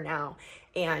become her now,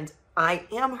 and I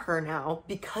am her now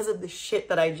because of the shit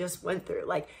that I just went through.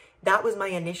 Like that was my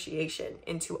initiation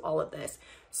into all of this.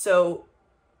 So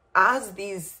as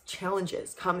these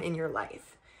challenges come in your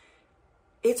life,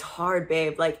 it's hard,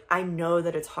 babe. Like I know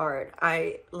that it's hard.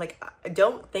 I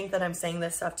don't think that I'm saying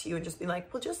this stuff to you and just be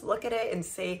like, well, just look at it and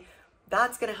say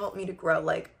that's gonna help me to grow.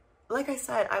 Like I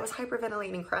said, I was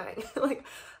hyperventilating, crying. Like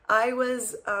I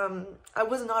was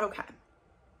not okay.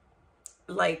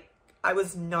 Like I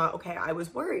was not okay. I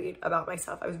was worried about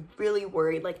myself. I was really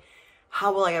worried. Like,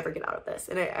 how will I ever get out of this?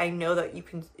 And I know that you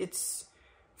can, it's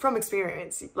from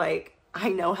experience. Like I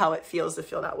know how it feels to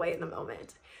feel that way in the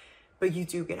moment, but you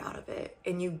do get out of it,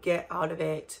 and you get out of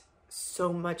it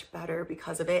so much better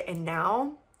because of it. And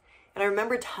now, and I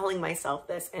remember telling myself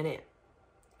this in it,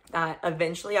 that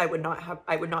eventually I would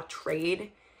not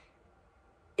trade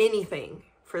anything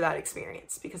for that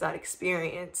experience, because that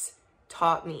experience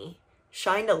taught me,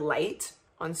 shined a light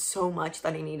on so much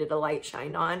that I needed a light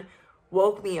shined on,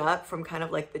 woke me up from kind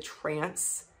of like the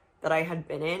trance that I had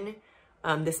been in,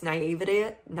 this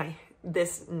naivety,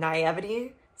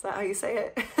 is that how you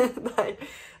say it? But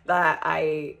that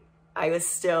I was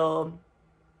still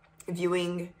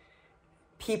viewing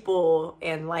people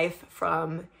and life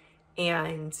from,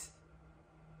 and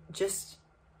just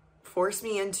forced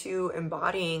me into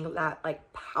embodying that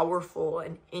like powerful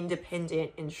and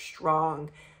independent and strong,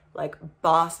 like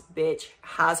boss bitch,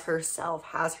 has herself,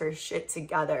 has her shit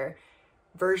together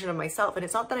version of myself. And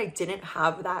it's not that I didn't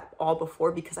have that all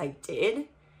before, because I did,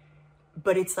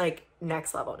 but it's like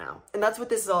next level now. And that's what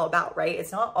this is all about, right?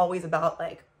 It's not always about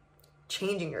like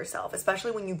changing yourself,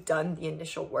 especially when you've done the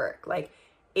initial work. Like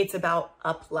it's about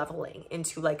up leveling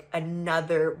into like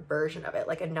another version of it,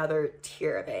 like another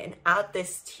tier of it. And at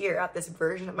this tier, at this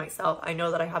version of myself, I know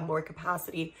that I have more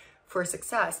capacity for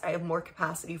success. I have more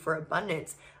capacity for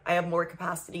abundance. I have more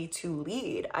capacity to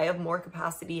lead. I have more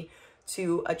capacity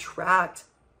to attract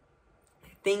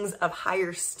things of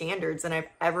higher standards than I've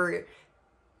ever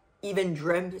even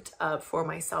dreamt of for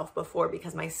myself before,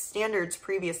 because my standards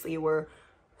previously were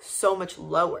so much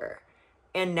lower.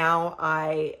 And now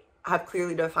I have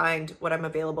clearly defined what I'm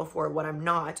available for, what I'm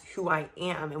not, who I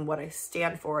am, and what I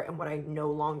stand for, and what I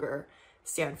no longer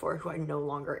stand for, who I no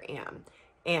longer am.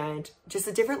 And just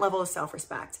a different level of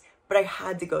self-respect. But I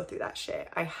had to go through that shit.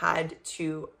 I had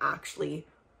to actually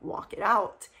walk it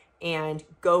out and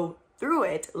go through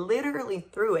it, literally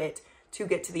through it, to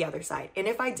get to the other side. And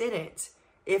if I didn't,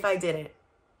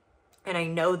 and I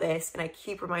know this, and I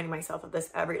keep reminding myself of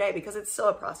this every day, because it's still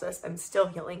a process. I'm still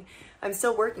healing. I'm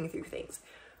still working through things.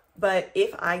 But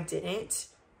if I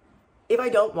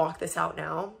don't walk this out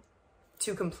now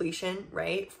to completion,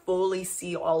 right? Fully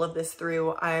see all of this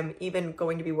through. I'm even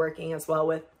going to be working as well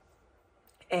with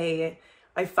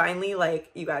I finally, like,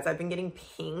 you guys, I've been getting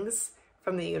pings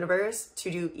from the universe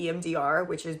to do EMDR,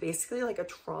 which is basically like a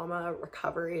trauma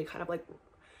recovery, kind of like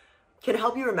can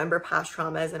help you remember past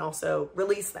traumas and also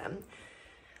release them.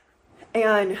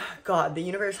 And God, the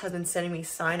universe has been sending me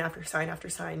sign after sign after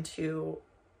sign to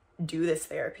do this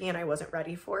therapy, and I wasn't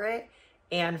ready for it.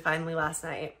 And finally last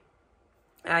night,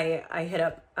 I hit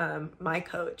up my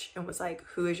coach and was like,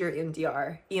 who is your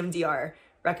EMDR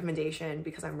recommendation,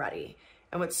 because I'm ready.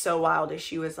 And what's so wild is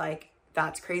she was like,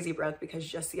 that's crazy, Brooke, because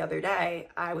just the other day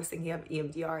I was thinking of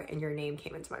EMDR and your name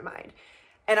came into my mind.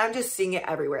 And I'm just seeing it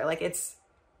everywhere. Like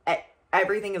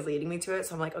everything is leading me to it.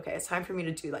 So I'm like, okay, it's time for me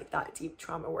to do like that deep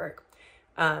trauma work.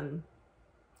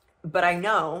 But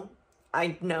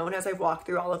I've known as I've walked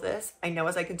through all of this, I know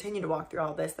as I continue to walk through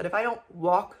all of this, that if I don't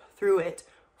walk through it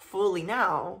fully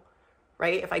now,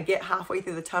 right? If I get halfway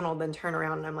through the tunnel, then turn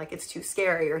around and I'm like, it's too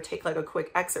scary, or take like a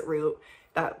quick exit route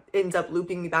that ends up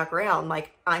looping me back around,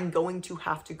 like I'm going to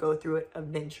have to go through it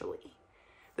eventually.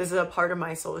 This is a part of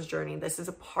my soul's journey. This is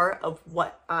a part of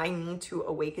what I need to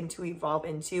awaken, to evolve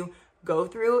into, go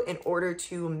through in order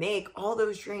to make all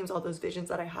those dreams, all those visions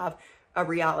that I have a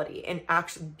reality, and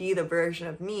actually be the version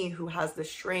of me who has the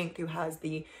strength, who has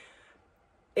the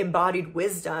embodied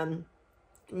wisdom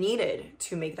needed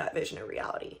to make that vision a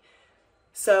reality.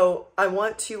 So I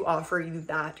want to offer you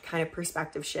that kind of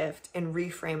perspective shift and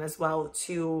reframe as well,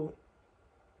 to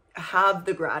have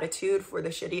the gratitude for the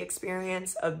shitty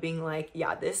experience of being like,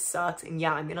 yeah, this sucks. And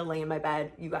yeah, I'm going to lay in my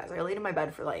bed. You guys, I laid in my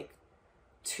bed for like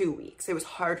 2 weeks. It was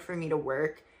hard for me to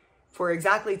work for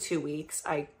exactly 2 weeks.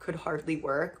 I could hardly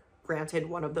work. Granted,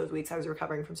 one of those weeks I was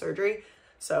recovering from surgery,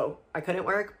 so I couldn't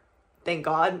work. Thank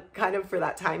God kind of for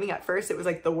that timing. At first it was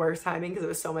like the worst timing because it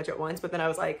was so much at once, but then I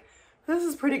was like, this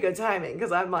is pretty good timing,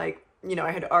 because I'm like, you know,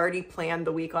 I had already planned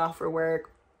the week off for work.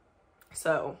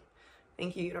 So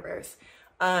thank you, universe.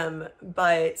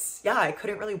 But yeah, I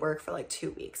couldn't really work for like 2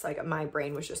 weeks. Like my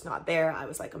brain was just not there. I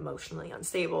was like emotionally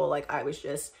unstable. Like I was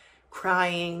just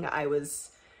crying. I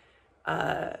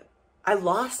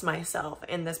lost myself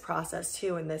in this process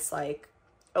too, in this like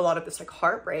a lot of this like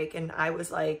heartbreak, and I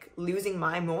was like losing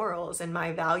my morals and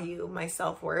my value, my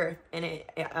self-worth in it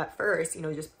at first, you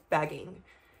know, just begging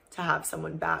to have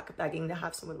someone back, begging to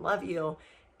have someone love you.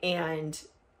 And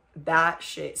that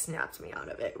shit snapped me out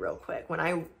of it real quick. When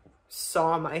I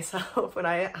saw myself, when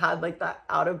I had like that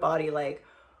out of body, like,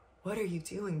 what are you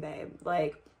doing, babe?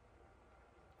 Like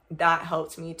that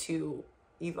helped me to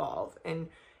evolve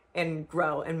and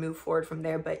grow and move forward from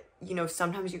there. But you know,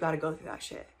 sometimes you got to go through that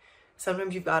shit.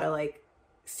 Sometimes you've got to like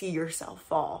see yourself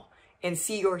fall and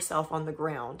see yourself on the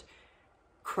ground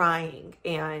crying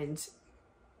and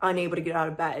unable to get out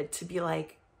of bed, to be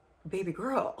like, baby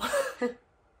girl,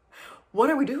 what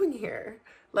are we doing here?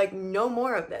 Like, no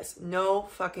more of this, no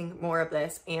fucking more of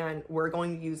this. And we're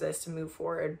going to use this to move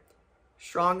forward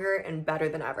stronger and better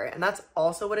than ever. And that's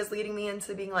also what is leading me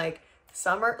into being like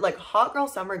summer, like hot girl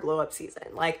summer glow up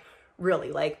season. Like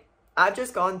really, like I've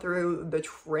just gone through the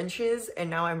trenches, and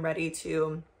now I'm ready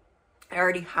to, I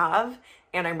already have,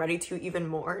 and I'm ready to even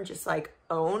more just like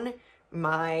own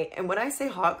my, and when I say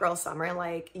hot girl summer,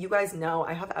 like you guys know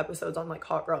I have episodes on like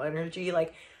hot girl energy.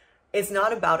 Like it's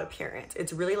not about appearance.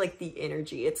 It's really like the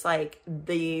energy. It's like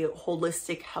the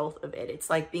holistic health of it. It's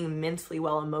like being mentally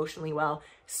well, emotionally well,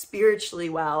 spiritually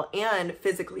well, and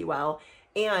physically well.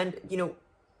 And, you know,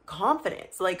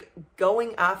 confidence, like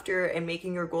going after and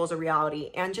making your goals a reality,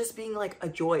 and just being like a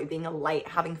joy, being a light,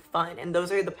 having fun. And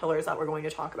those are the pillars that we're going to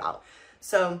talk about.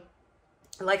 So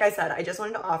like I said, I just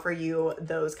wanted to offer you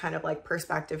those kind of like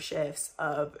perspective shifts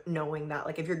of knowing that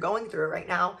like if you're going through it right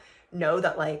now, know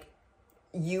that like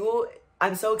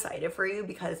I'm so excited for you,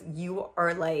 because you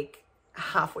are like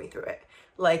halfway through it.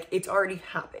 Like it's already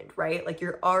happened, right? Like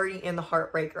you're already in the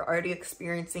heartbreak, you're already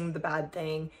experiencing the bad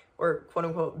thing, or quote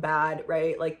unquote bad,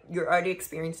 right? Like you're already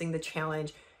experiencing the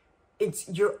challenge.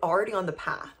 You're already on the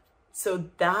path. So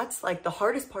that's like the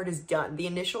hardest part is done. The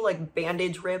initial like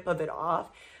bandage rip of it off,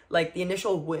 like the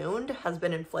initial wound has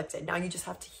been inflicted. Now you just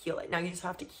have to heal it. Now you just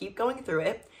have to keep going through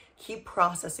it, keep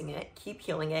processing it, keep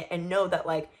healing it, and know that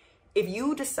like if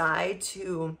you decide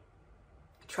to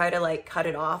try to like cut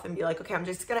it off and be like, okay, I'm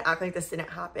just gonna act like this didn't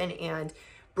happen and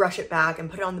brush it back and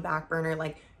put it on the back burner,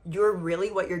 like you're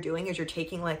really, what you're doing is you're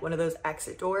taking like one of those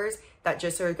exit doors that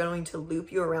just are going to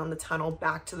loop you around the tunnel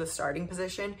back to the starting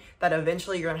position that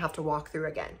eventually you're gonna have to walk through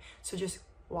again. So just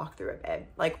walk through it, babe.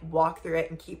 Like walk through it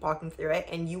and keep walking through it,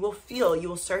 and you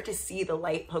will start to see the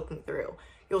light poking through.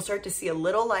 You'll start to see a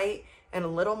little light and a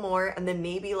little more, and then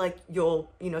maybe like you'll,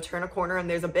 you know, turn a corner and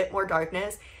there's a bit more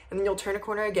darkness, and then you'll turn a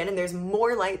corner again and there's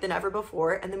more light than ever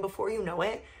before, and then before you know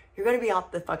it, you're gonna be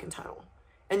out the fucking tunnel.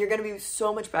 And you're gonna be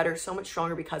so much better, so much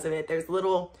stronger because of it. There's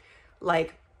little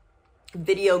like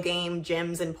video game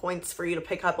gems and points for you to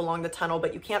pick up along the tunnel,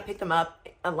 but you can't pick them up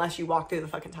unless you walk through the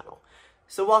fucking tunnel.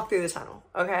 So walk through the tunnel,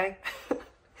 okay?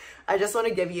 I just want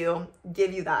to give you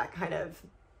that kind of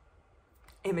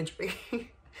imagery,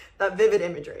 that vivid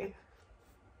imagery.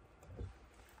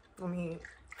 Let me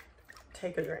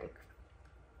take a drink.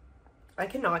 I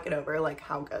cannot get over like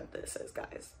how good this is,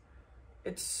 guys.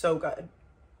 It's so good.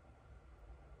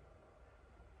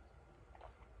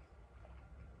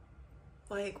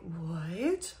 Like,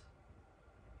 what?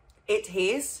 It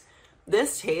tastes,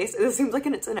 this seems like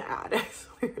it's an ad. I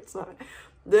swear it's not.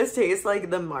 This tastes like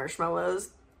the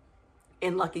marshmallows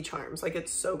in Lucky Charms. Like,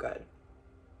 it's so good.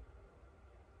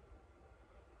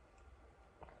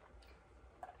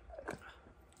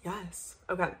 Yes.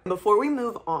 Okay. Before we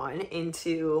move on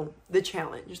into the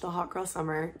challenge, the Hot Girl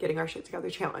Summer Getting Our Shit Together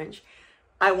challenge,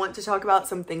 I want to talk about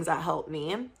some things that helped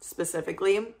me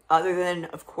specifically, other than,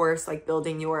 of course, like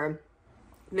building your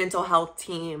mental health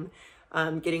team,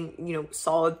 getting, you know,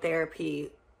 solid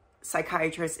therapy,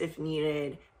 psychiatrist if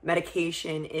needed,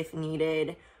 medication if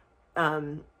needed,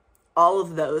 all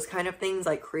of those kind of things,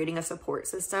 like creating a support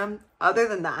system. Other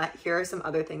than that, here are some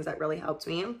other things that really helped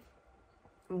me.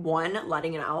 One,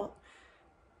 letting it out.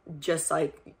 Just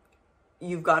like,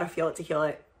 you've got to feel it to heal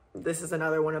it. This is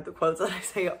another one of the quotes that I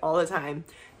say all the time.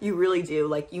 You really do.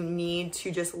 Like, you need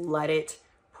to just let it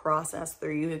process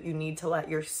through you. You need to let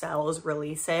your cells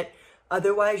release it.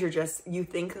 Otherwise, you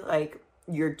think like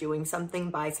you're doing something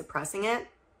by suppressing it.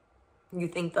 You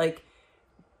think like,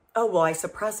 oh, well, I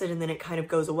suppress it and then it kind of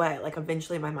goes away. Like,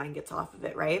 eventually my mind gets off of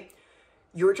it, right?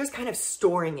 You're just kind of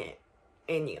storing it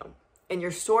in you. And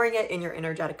you're storing it in your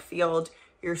energetic field.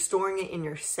 You're storing it in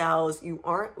your cells. You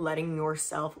aren't letting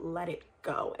yourself let it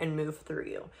go and move through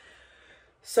you.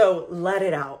 So let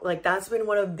it out. Like, that's been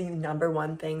one of the number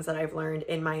one things that I've learned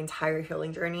in my entire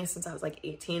healing journey since I was like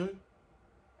 18.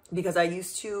 Because I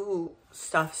used to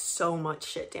stuff so much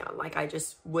shit down. Like, I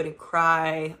just wouldn't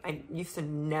cry. I used to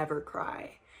never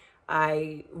cry.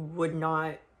 I would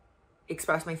not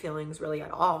express my feelings really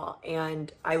at all.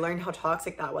 And I learned how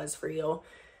toxic that was for you.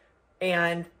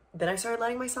 And then I started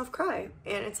letting myself cry.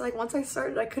 And it's like, once I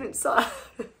started, I couldn't stop.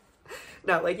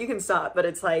 No, like, you can stop, but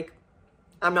it's like,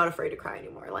 I'm not afraid to cry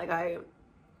anymore. Like, I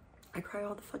cry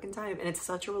all the fucking time. And it's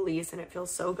such a release and it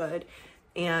feels so good.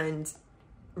 And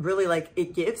really, like,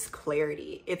 it gives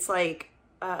clarity. It's like,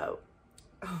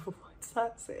 what's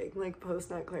that saying? Like,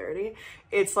 post-nut clarity?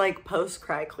 It's like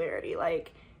post-cry clarity.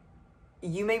 Like,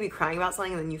 you may be crying about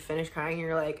something and then you finish crying and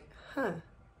you're like, huh.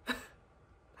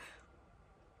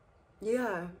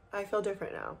 Yeah, I feel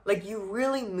different now. Like, you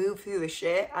really move through the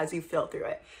shit as you feel through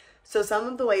it. So some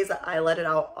of the ways that I let it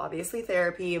out, obviously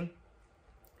therapy,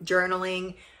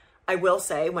 journaling. I will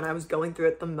say, when I was going through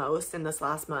it the most in this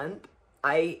last month,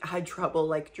 I had trouble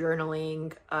like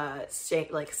journaling,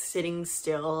 sitting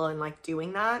still and like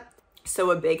doing that. So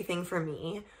a big thing for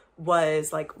me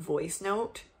was like voice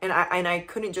note, and I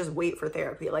couldn't just wait for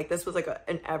therapy. Like, this was like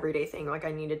an everyday thing. Like,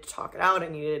 I needed to talk it out. I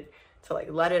needed to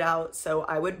like let it out. So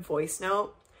I would voice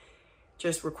note,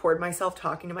 just record myself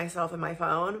talking to myself in my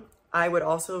phone. I would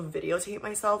also videotape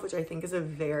myself, which I think is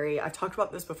I've talked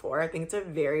about this before. I think it's a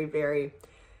very, very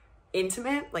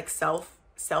intimate, like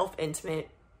self-intimate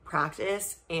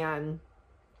practice, and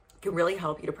can really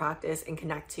help you to practice and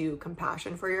connect to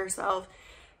compassion for yourself.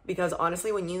 Because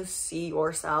honestly, when you see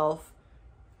yourself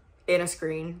in a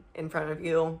screen in front of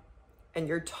you and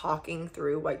you're talking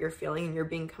through what you're feeling and you're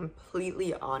being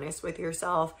completely honest with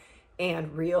yourself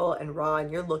and real and raw,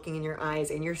 and you're looking in your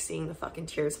eyes and you're seeing the fucking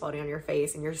tears falling on your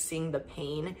face and you're seeing the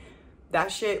pain,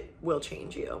 that shit will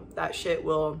change you. That shit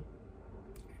will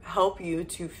help you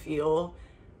to feel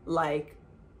like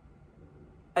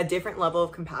a different level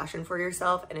of compassion for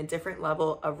yourself and a different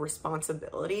level of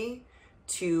responsibility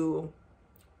to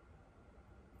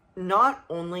not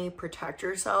only protect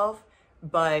yourself,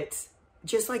 but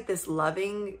just like this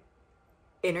loving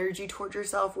energy towards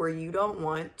yourself where you don't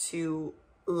want to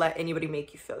let anybody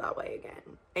make you feel that way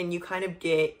again. And you kind of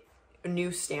get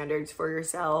new standards for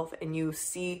yourself, and you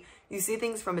see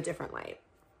things from a different light.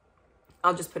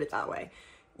 I'll just put it that way.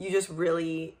 You just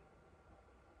really,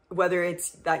 whether it's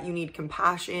that you need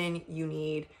compassion, you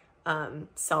need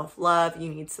self-love, you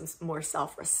need some more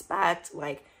self-respect.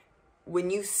 Like,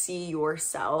 when you see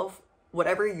yourself,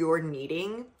 whatever you're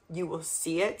needing, you will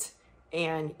see it,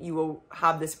 and you will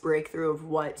have this breakthrough of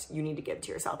what you need to give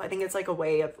to yourself. I think it's like a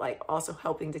way of like also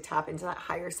helping to tap into that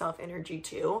higher self energy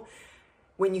too.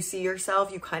 When you see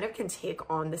yourself, you kind of can take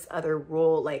on this other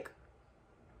role, like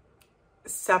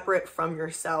separate from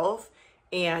yourself.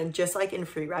 And just like in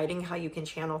free writing, how you can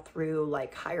channel through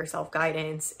like higher self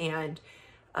guidance, and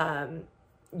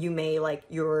you may, like,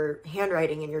 your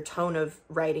handwriting and your tone of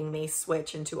writing may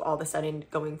switch into all of a sudden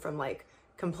going from like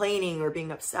complaining or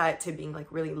being upset to being like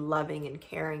really loving and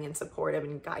caring and supportive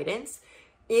and guidance.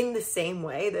 In the same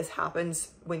way, this happens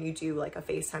when you do like a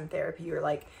FaceTime therapy, or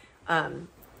like, and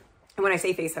when I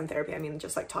say FaceTime therapy, I mean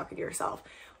just like talking to yourself,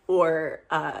 or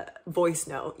voice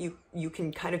note. You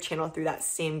can kind of channel through that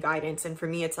same guidance. And for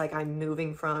me, it's like I'm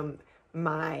moving from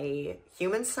my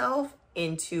human self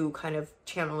into kind of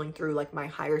channeling through like my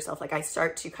higher self. Like, I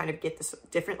start to kind of get this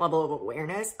different level of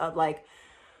awareness of like,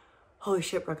 holy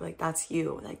shit, Brooke, like, that's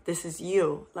you. Like, this is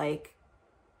you. Like,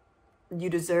 you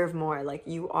deserve more. Like,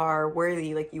 you are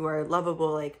worthy. Like, you are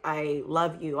lovable. Like, I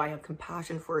love you. I have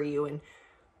compassion for you, and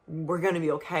we're going to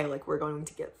be okay. Like, we're going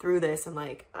to get through this. And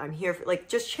like, I'm here for, like,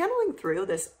 just channeling through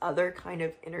this other kind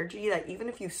of energy that even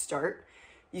if you start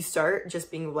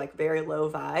just being like very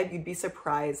low vibe, you'd be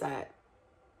surprised at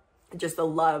just the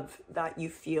love that you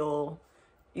feel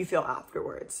you feel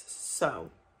afterwards. So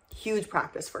huge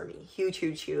practice for me. Huge,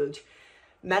 huge, huge.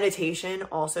 Meditation,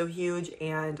 also huge.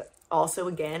 And also,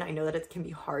 again, I know that it can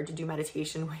be hard to do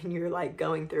meditation when you're like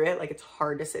going through it. Like, it's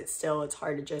hard to sit still. It's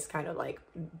hard to just kind of like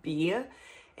be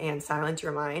and silence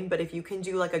your mind. But if you can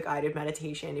do like a guided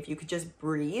meditation, if you could just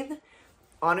breathe,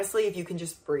 honestly, if you can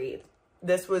just breathe,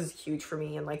 this was huge for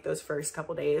me in like those first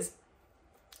couple days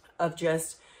of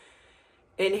just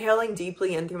inhaling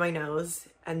deeply in through my nose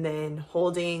and then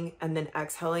holding and then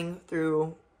exhaling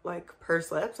through like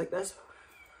pursed lips like this.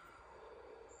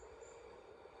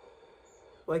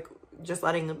 Like just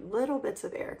letting little bits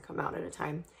of air come out at a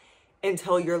time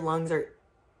until your lungs are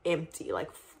empty,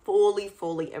 like fully,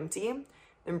 fully empty.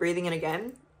 Then breathing in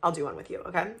again. I'll do one with you,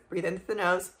 okay? Breathe in through the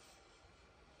nose.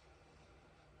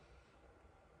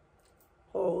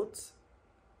 Hold.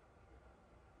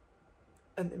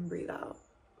 And then breathe out.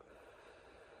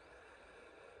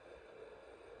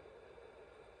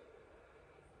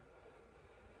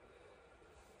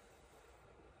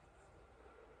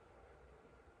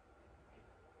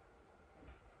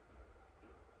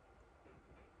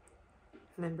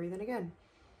 And then breathe in again.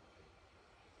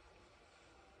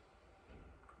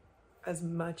 As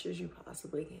much as you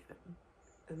possibly can.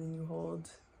 And then you hold.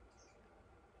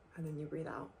 And then you breathe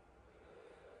out.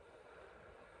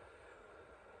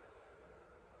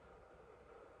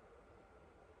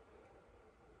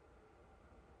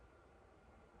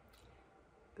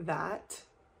 That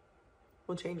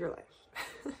will change your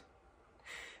life.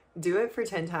 Do it for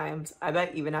 10 times. I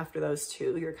bet even after those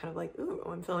 2, you're kind of like, ooh,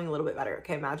 I'm feeling a little bit better.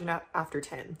 Okay, imagine after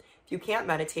 10. If you can't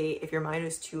meditate, if your mind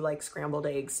is too like scrambled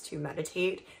eggs to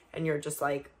meditate and you're just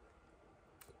like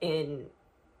in,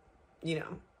 you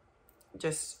know,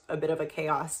 just a bit of a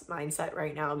chaos mindset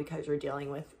right now because you're dealing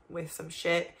with some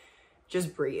shit,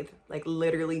 just breathe. Like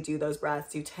literally do those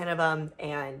breaths, do 10 of them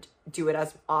and do it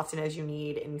as often as you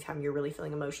need anytime you're really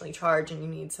feeling emotionally charged and you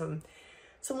need some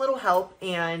little help.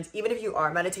 And even if you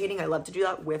are meditating, I love to do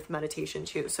that with meditation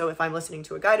too. So if I'm listening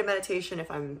to a guided meditation,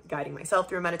 if I'm guiding myself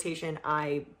through a meditation,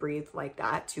 I breathe like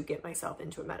that to get myself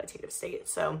into a meditative state.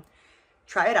 So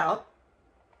try it out.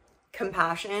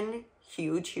 Compassion,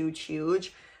 huge, huge,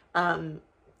 huge.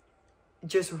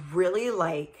 Just really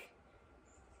like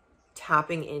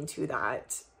tapping into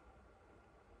that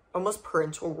almost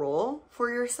parental role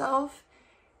for yourself.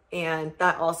 And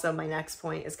that also, my next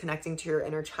point is connecting to your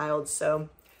inner child. So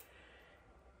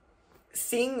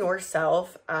seeing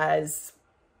yourself as,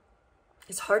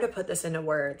 it's hard to put this into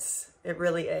words. It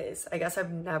really is. I guess I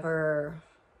have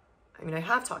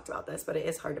talked about this, but it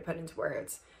is hard to put into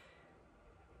words.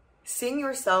 Seeing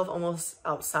yourself almost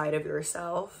outside of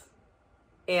yourself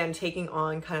and taking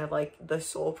on kind of like the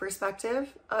soul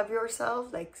perspective of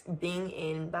yourself, like being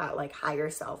in that like higher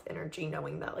self energy,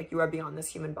 knowing that like you are beyond this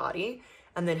human body,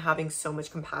 and then having so much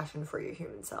compassion for your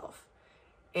human self.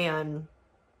 And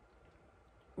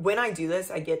when I do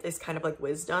this, I get this kind of like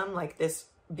wisdom, like this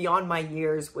beyond my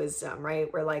years wisdom,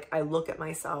 right? Where like I look at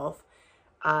myself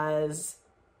as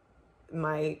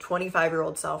my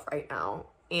 25-year-old self right now,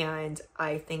 and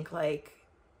I think like,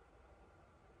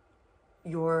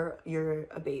 you're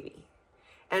a baby.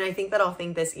 And I think that I'll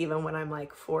think this even when I'm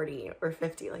like 40 or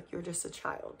 50, like you're just a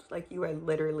child. Like you are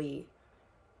literally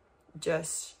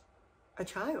just a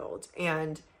child.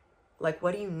 And like,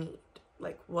 what do you need?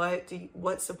 Like,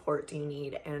 what support do you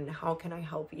need? And how can I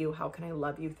help you? How can I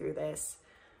love you through this?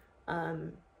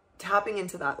 Tapping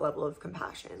into that level of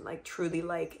compassion, like truly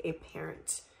like a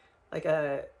parent, like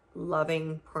a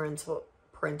loving parental,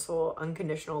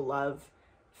 unconditional love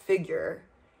figure.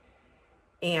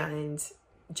 And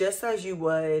just as you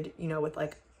would, you know, with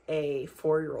like a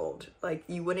 4-year-old, like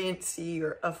you wouldn't see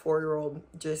a 4-year-old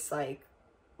just like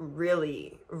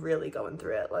really, really going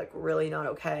through it, like really not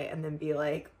okay. And then be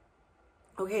like,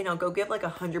 okay, now go give like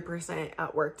 100%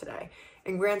 at work today.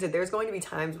 And granted, there's going to be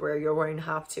times where you're going to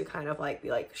have to kind of like be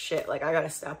like, shit, like I got to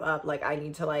step up. Like I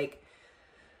need to like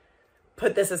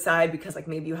put this aside because like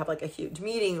maybe you have like a huge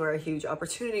meeting or a huge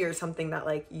opportunity or something that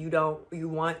like you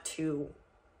want to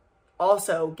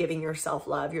also giving yourself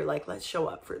love. You're like, let's show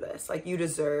up for this. Like you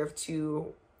deserve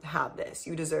to have this.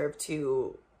 You deserve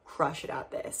to crush it at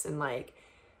this. And like,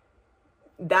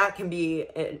 that can be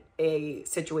a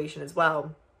situation as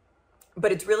well,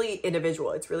 but it's really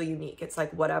individual. It's really unique. It's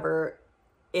like whatever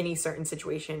any certain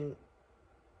situation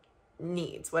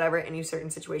needs, whatever any certain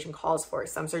situation calls for.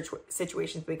 Some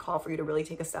situations may call for you to really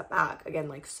take a step back. Again,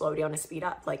 like slow down and speed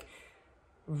up, like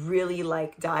really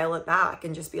like dial it back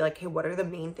and just be like, hey, what are the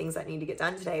main things that need to get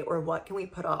done today? Or what can we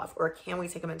put off? Or can we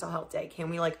take a mental health day? Can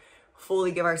we like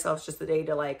fully give ourselves just the day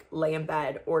to like lay in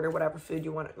bed, order whatever food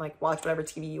you want, like watch whatever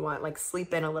TV you want, like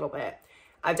sleep in a little bit.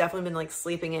 I've definitely been like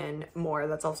sleeping in more.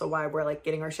 That's also why we're like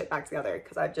getting our shit back together,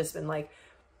 because I've just been like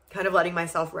kind of letting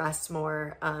myself rest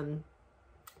more.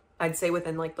 I'd say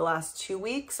within like the last 2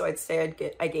 weeks. So I'd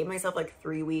say I gave myself like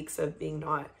 3 weeks of being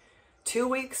not, 2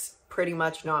 weeks pretty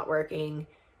much not working.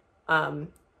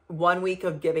 1 week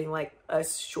of giving like a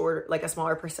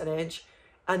smaller percentage.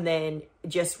 And then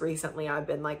just recently I've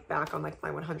been like back on like my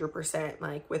 100%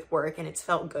 like with work, and it's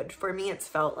felt good for me. It's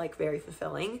felt like very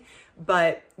fulfilling.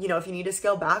 But you know, if you need to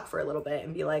scale back for a little bit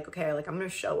and be like, okay, like I'm going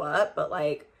to show up, but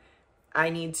like I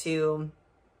need to,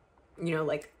 you know,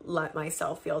 like let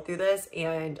myself feel through this,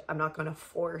 and I'm not going to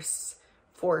force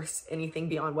anything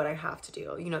beyond what I have to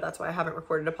do. You know, that's why I haven't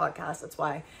recorded a podcast. That's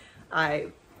why I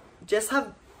just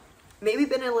have maybe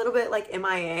been a little bit like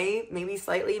MIA, maybe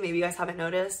slightly, maybe you guys haven't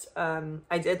noticed.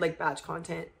 I did like batch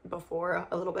content before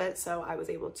a little bit, so I was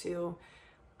able to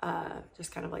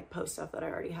just kind of like post stuff that I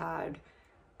already had.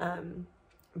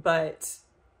 But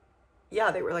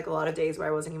yeah, there were like a lot of days where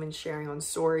I wasn't even sharing on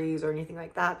stories or anything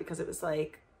like that, because it was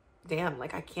like, damn,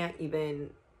 like I can't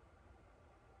even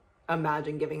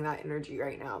imagine giving that energy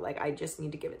right now. Like I just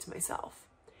need to give it to myself.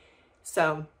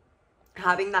 So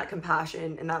having that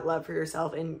compassion and that love for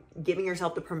yourself, and giving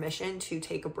yourself the permission to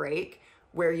take a break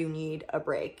where you need a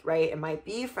break, right? It might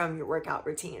be from your workout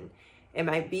routine. It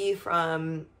might be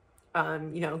from,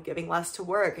 you know, giving less to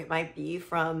work. It might be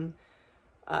from,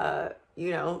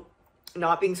 you know,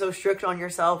 not being so strict on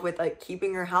yourself with like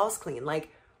keeping your house clean. Like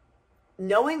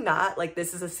knowing that like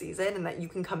this is a season and that you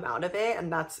can come out of it,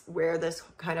 and that's where this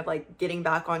kind of like getting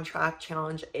back on track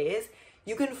challenge is.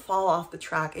 You can fall off the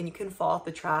track, and you can fall off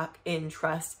the track in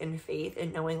trust and faith,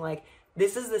 and knowing like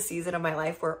this is the season of my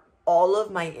life where all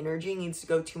of my energy needs to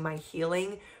go to my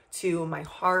healing, to my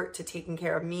heart, to taking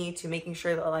care of me, to making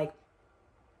sure that like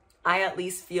I at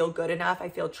least feel good enough, I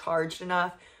feel charged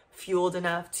enough, fueled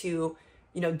enough to,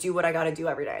 you know, do what I got to do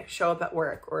every day, show up at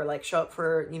work, or like show up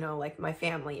for, you know, like my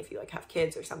family if you like have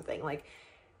kids or something. Like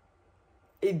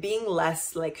being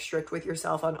less like strict with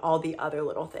yourself on all the other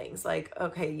little things. Like,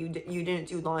 okay, you didn't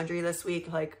do laundry this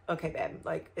week. Like, okay, babe,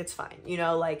 like it's fine. You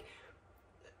know, like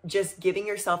just giving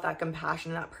yourself that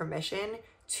compassion, that permission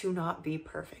to not be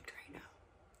perfect right now,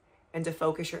 and to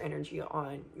focus your energy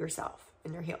on yourself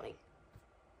and your healing.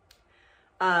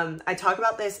 I talk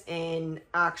about this in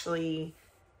actually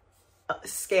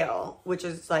scale, which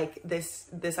is like this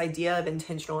idea of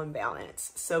intentional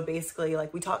imbalance. So basically,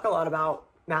 like we talk a lot about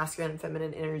masculine and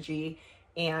feminine energy,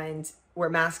 and where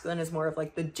masculine is more of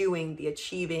like the doing, the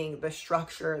achieving, the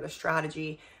structure, the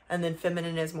strategy, and then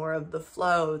feminine is more of the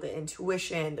flow, the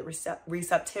intuition, the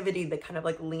receptivity, the kind of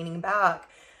like leaning back.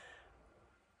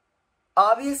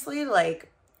 Obviously,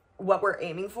 like what we're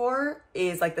aiming for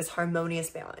is like this harmonious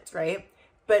balance, right?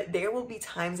 But there will be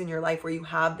times in your life where you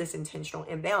have this intentional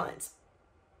imbalance.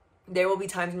 There will be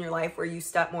times in your life where you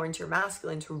step more into your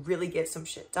masculine to really get some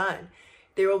shit done.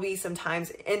 There will be some times,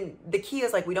 and the key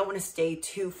is like we don't want to stay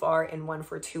too far in one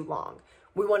for too long.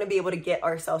 We want to be able to get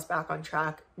ourselves back on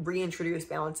track, reintroduce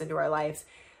balance into our lives,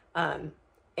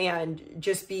 and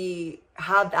just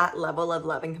have that level of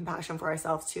love and compassion for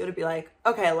ourselves too, to be like,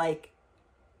 okay, like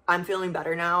I'm feeling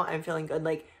better now. I'm feeling good.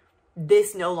 Like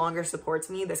this no longer supports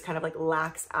me. This kind of like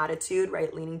lax attitude,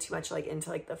 right? Leaning too much like into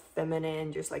like the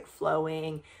feminine, just like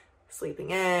flowing,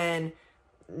 sleeping in,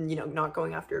 you know, not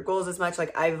going after your goals as much.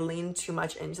 Like I've leaned too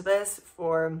much into this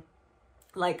for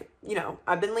like, you know,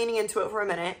 I've been leaning into it for a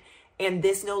minute, and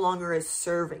this no longer is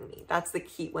serving me. That's the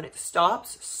key. When it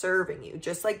stops serving you,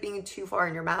 just like being too far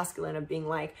in your masculine of being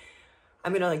like,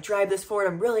 I'm going to like drive this forward.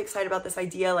 I'm really excited about this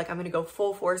idea. Like I'm going to go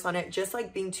full force on it. Just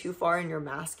like being too far in your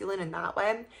masculine in that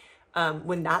way.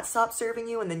 When that stops serving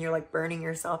you, and then you're like burning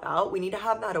yourself out, we need to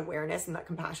have that awareness and that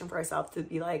compassion for ourselves to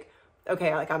be like,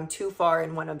 okay, like I'm too far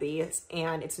in one of these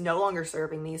and it's no longer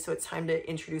serving me. So it's time to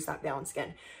introduce that balance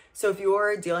again. So if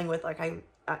you're dealing with like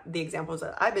the examples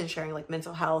that I've been sharing, like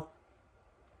mental health,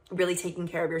 really taking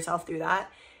care of yourself through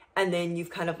that. And then you've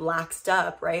kind of laxed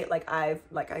up, right?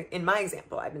 In my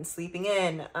example, I've been sleeping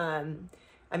in.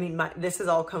 I mean, this has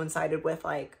all coincided with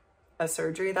like a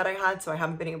surgery that I had. So I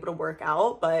haven't been able to work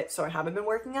out, so I haven't been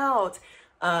working out.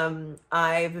 There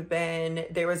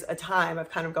was a time I've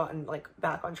kind of gotten like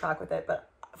back on track with it, but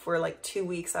for like 2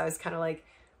 weeks, I was kind of like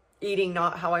eating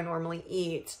not how I normally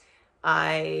eat.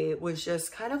 I was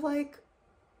just kind of like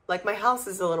my house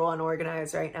is a little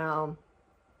unorganized right now.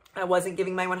 I wasn't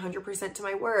giving my 100% to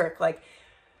my work. Like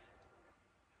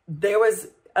there was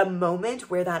a moment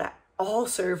where that all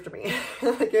served me.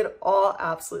 Like it all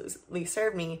absolutely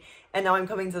served me. And now I'm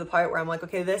coming to the part where I'm like,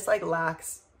 okay, this like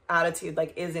lax attitude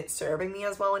like isn't serving me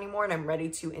as well anymore, and I'm ready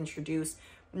to introduce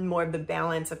more of the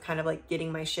balance of kind of like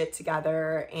getting my shit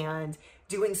together and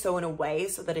doing so in a way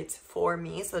so that it's for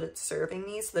me, so that it's serving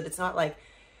me, so that it's not like,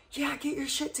 yeah, get your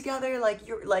shit together. Like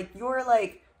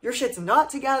your shit's not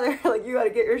together. Like you got to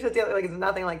get your shit together. Like it's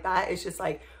nothing like that. It's just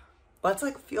like, let's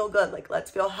like feel good. Like let's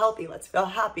feel healthy. Let's feel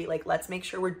happy. Like let's make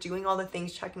sure we're doing all the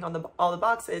things, checking on all the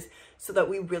boxes so that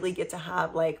we really get to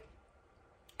have like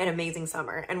an amazing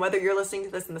summer. And whether you're listening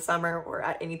to this in the summer or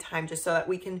at any time, just so that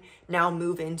we can now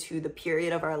move into the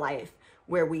period of our life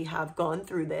where we have gone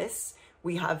through this,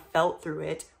 we have felt through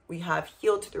it, we have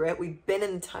healed through it, we've been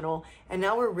in the tunnel, and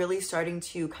now we're really starting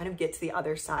to kind of get to the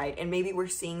other side. And maybe we're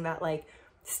seeing that like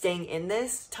staying in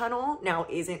this tunnel now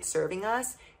isn't serving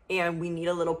us, and we need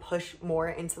a little push more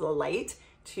into the light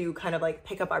to kind of like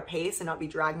pick up our pace and not be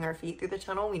dragging our feet through the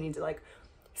tunnel. We need to like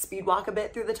speed walk a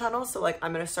bit through the tunnel. So like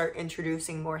I'm going to start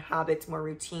introducing more habits, more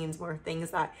routines, more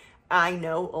things that I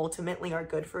know ultimately are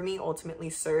good for me, ultimately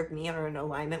serve me, are in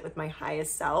alignment with my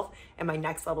highest self and my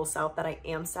next level self that I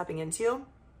am stepping into.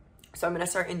 So I'm going to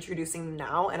start introducing them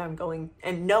now, and I'm going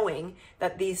and knowing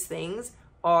that these things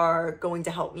are going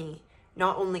to help me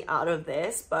not only out of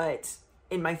this, but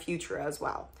in my future as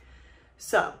well.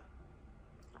 So,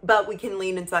 but we can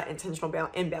lean into that intentional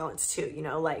imbalance too, you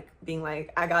know, like being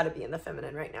like, I gotta be in the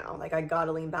feminine right now. Like I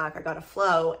gotta lean back, I gotta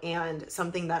flow. And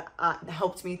something that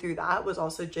helped me through that was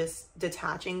also just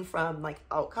detaching from like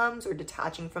outcomes, or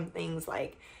detaching from things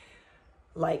like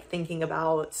thinking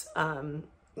about,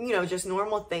 you know, just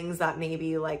normal things that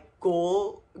maybe like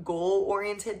goal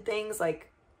oriented things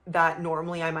like that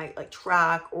normally I might like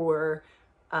track or,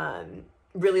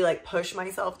 really like push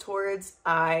myself towards.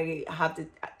 I have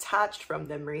detached from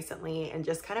them recently and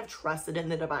just kind of trusted in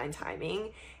the divine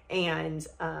timing and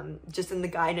just in the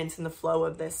guidance and the flow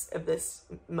of this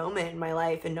moment in my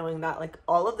life, and knowing that like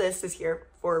all of this is here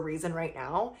for a reason right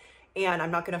now, and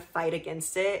I'm not going to fight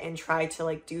against it and try to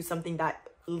like do something that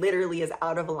literally is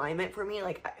out of alignment for me.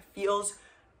 Like it feels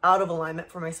out of alignment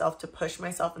for myself to push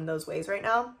myself in those ways right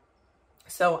now.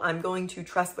 So I'm going to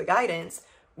trust the guidance,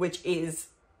 which is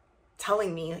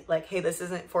telling me like, hey, this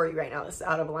isn't for you right now. This is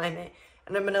out of alignment.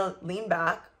 And I'm going to lean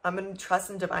back. I'm going to trust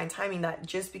in divine timing that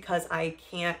just because I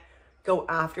can't go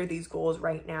after these goals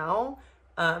right now,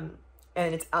 and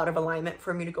it's out of alignment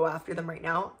for me to go after them right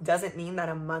now, doesn't mean that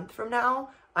a month from now,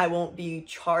 I won't be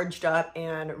charged up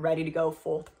and ready to go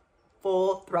full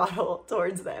throttle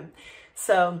towards them.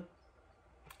 So,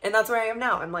 and that's where I am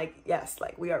now. I'm like, yes,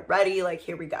 like we are ready. Like,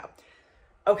 here we go.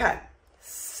 Okay.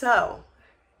 So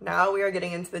now we are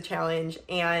getting into the challenge,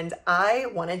 and I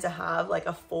wanted to have like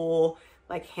a full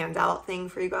like handout thing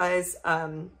for you guys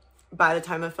by the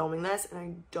time of filming this, and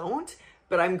I don't,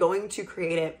 but I'm going to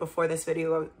create it before this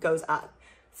video goes up.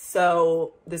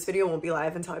 So this video won't be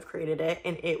live until I've created it,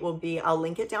 and it will be, I'll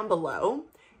link it down below,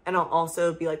 and I'll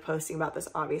also be like posting about this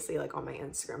obviously like on my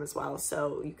Instagram as well,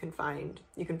 so you can find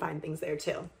things there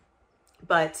too.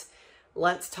 But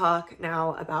let's talk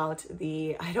now about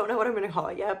the, I don't know what I'm going to call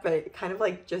it yet, but kind of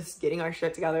like just getting our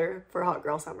shit together for hot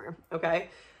girl summer. Okay.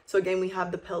 So again, we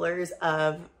have the pillars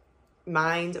of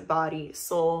mind, body,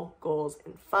 soul, goals,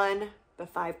 and fun, the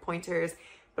 5 pointers,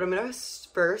 but I'm going to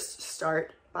first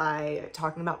start by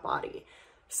talking about body.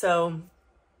 So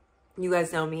you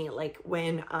guys know me, like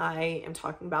when I am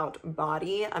talking about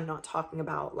body, I'm not talking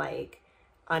about like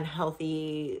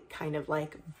unhealthy kind of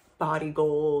like body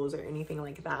goals or anything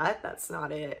like that. That's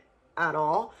not it at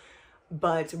all.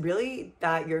 But really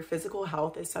that your physical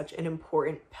health is such an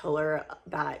important pillar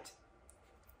that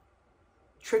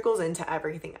trickles into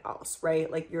everything else,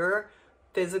 right? Like your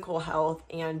physical health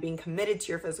and being committed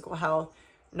to your physical health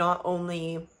not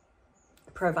only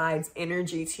provides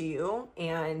energy to you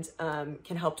and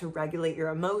can help to regulate your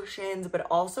emotions, but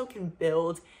also can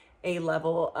build a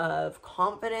level of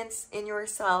confidence in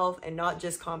yourself, and not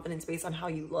just confidence based on how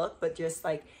you look, but just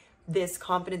like this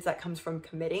confidence that comes from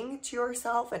committing to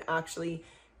yourself and actually,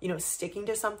 you know, sticking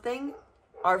to something.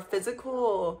 Our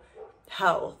physical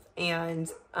health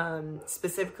and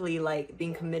specifically like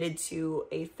being committed to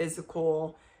a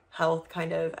physical health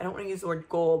kind of, I don't want to use the word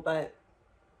goal, but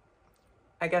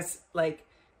I guess like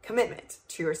commitment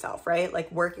to yourself, right?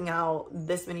 Like working out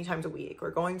this many times a week,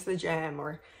 or going to the gym,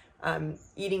 or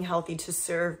eating healthy to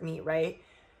serve me, right?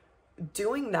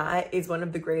 Doing that is one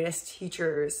of the greatest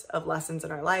teachers of lessons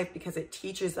in our life, because it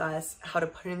teaches us how to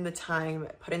put in the time,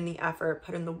 put in the effort,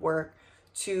 put in the work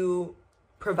to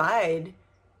provide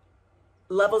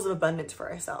levels of abundance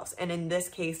for ourselves. And in this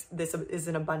case, this is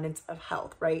an abundance of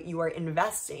health, right? You are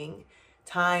investing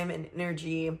time and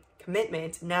energy,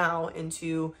 commitment now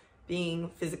into being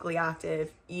physically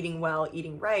active, eating well,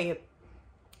 eating right,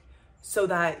 so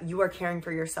that you are caring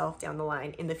for yourself down the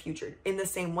line in the future, in the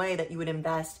same way that you would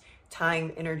invest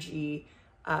time, energy,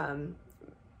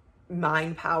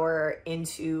 mind power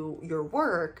into your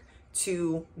work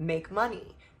to make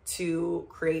money, to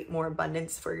create more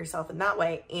abundance for yourself in that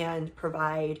way, and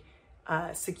provide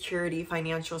security,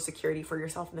 financial security for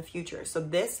yourself in the future. So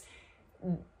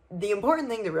the important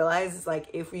thing to realize is like,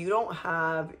 if you don't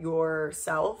have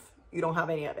yourself, you don't have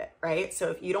any of it, right?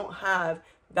 So if you don't have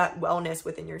that wellness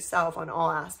within yourself on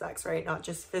all aspects, right? Not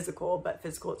just physical, but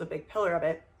physical is a big pillar of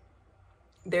it.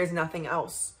 There's nothing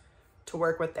else to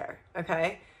work with there,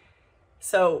 okay?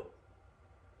 So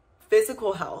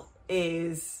physical health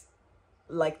is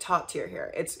like top tier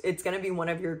here. It's going to be one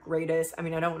of your greatest, I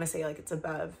mean, I don't want to say like it's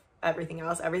above everything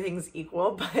else. Everything's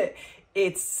equal, but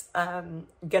it's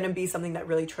going to be something that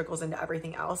really trickles into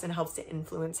everything else and helps to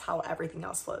influence how everything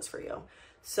else flows for you.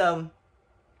 So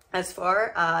as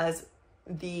far as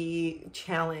the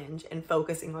challenge and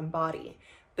focusing on body,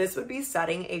 this would be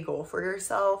setting a goal for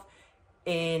yourself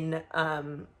in,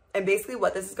 and basically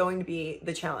what this is going to be,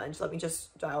 the challenge. Let me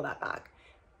just dial that back.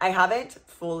 I haven't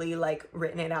fully like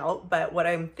written it out, but what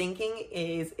I'm thinking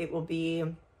is it will be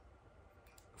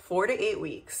 4 to 8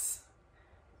 weeks,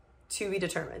 to be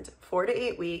determined, 4 to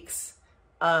 8 weeks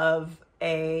of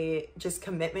a just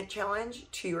commitment challenge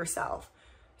to yourself.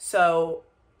 So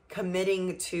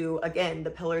committing to, again, the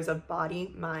pillars of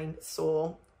body, mind,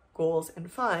 soul, goals, and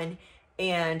fun,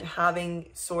 and having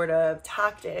sort of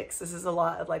tactics. This is a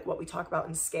lot of like what we talk about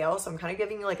in Scale. So I'm kind of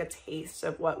giving you like a taste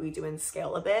of what we do in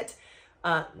Scale a bit.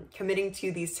 Committing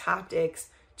to these tactics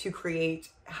to create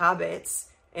habits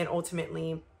and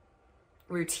ultimately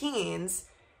routines,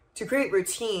 to create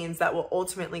routines that will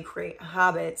ultimately create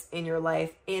habits in your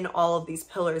life in all of these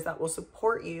pillars that will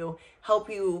support you, help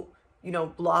you, you know,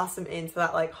 blossom into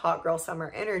that like hot girl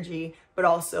summer energy, but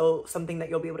also something that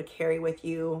you'll be able to carry with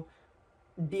you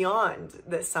beyond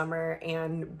this summer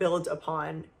and build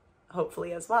upon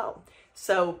hopefully as well.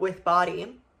 So with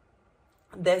body,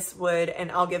 this would,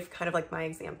 and I'll give kind of like my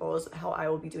examples how I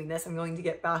will be doing this. I'm going to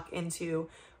get back into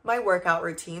my workout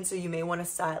routine. So you may want to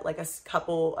set like a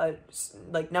couple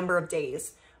like number of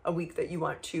days a week that you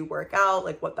want to work out,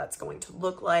 like what that's going to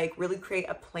look like, really create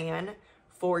a plan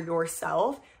for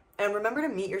yourself. And remember to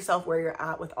meet yourself where you're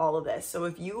at with all of this. So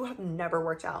if you have never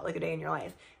worked out like a day in your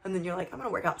life, and then you're like, I'm going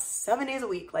to work out 7 days a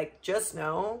week, like just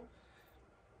know,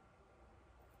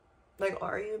 like,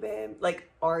 are you, babe? Like,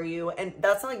 are you? And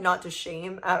that's like not to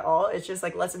shame at all. It's just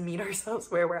like, let's meet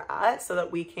ourselves where we're at so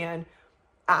that we can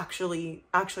actually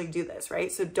do this,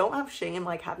 right? So don't have shame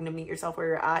like having to meet yourself where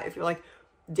you're at. If you're like,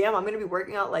 damn, I'm going to be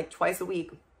working out like twice a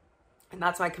week and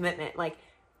that's my commitment, like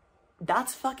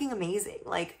that's fucking amazing.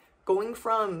 Like going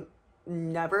from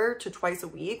never to twice a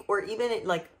week, or even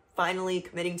like finally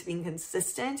committing to being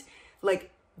consistent, like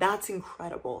that's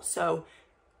incredible. So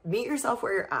meet yourself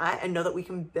where you're at and know that we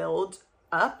can build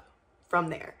up from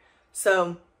there.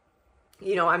 So,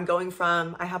 you know, I'm going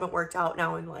from, I haven't worked out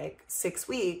now in like 6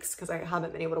 weeks because I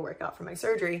haven't been able to work out for my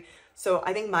surgery. So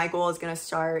I think my goal is going to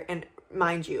start, and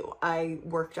mind you, I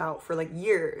worked out for like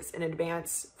years in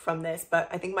advance from this, but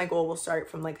I think my goal will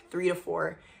start from like 3 to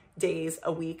 4 days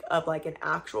a week of like an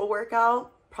actual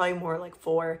workout, probably more like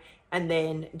 4, and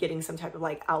then getting some type of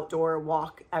like outdoor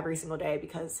walk every single day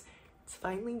because it's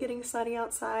finally getting sunny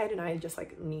outside and I just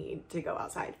like need to go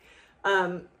outside.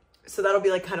 So that'll be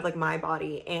like kind of like my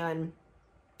body and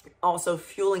also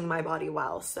fueling my body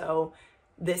well. So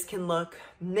this can look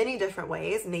many different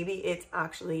ways. Maybe it's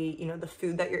actually, you know, the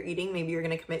food that you're eating. Maybe you're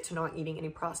going to commit to not eating any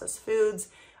processed foods.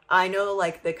 I know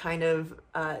like the kind of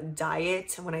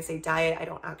diet, when I say diet, I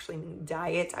don't actually mean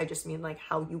diet. I just mean like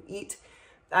how you eat.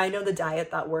 I know the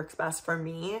diet that works best for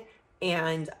me,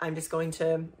 and I'm just going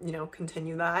to, you know,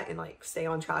 continue that and like stay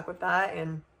on track with that.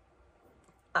 And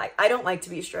I don't like to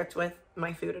be strict with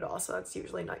my food at all. So that's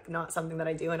usually not something that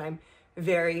I do. And I'm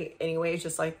very, anyways,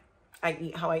 just like I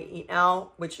eat how I eat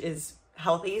now, which is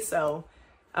healthy. So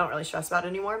I don't really stress about it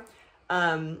anymore.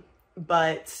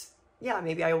 But yeah,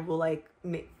 maybe I will like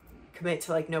commit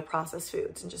to like no processed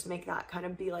foods and just make that kind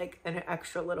of be like an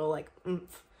extra little like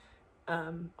oomph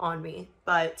on me.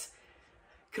 But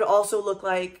could also look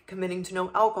like committing to no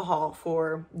alcohol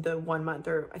for the 1 month,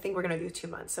 or I think we're going to do 2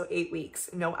 months. So 8 weeks,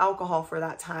 no alcohol for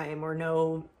that time, or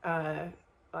no,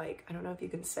 like, I don't know if you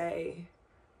can say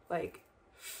like,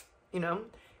 you know,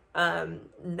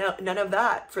 no, none of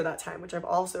that for that time, which I've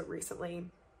also recently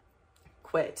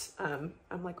quit. I'm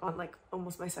like on like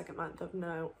almost my 2nd month of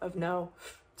no.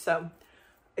 So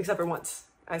except for once,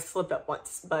 I slipped up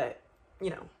once, but you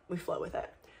know, we flow with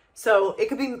it. So it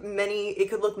could be it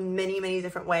could look many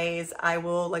different ways. I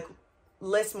will like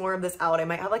list more of this out. I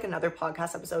might have like another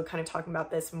podcast episode kind of talking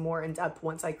about this more in depth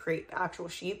once I create the actual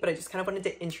sheet, but I just kind of wanted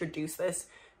to introduce this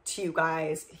to you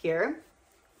guys here.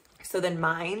 So then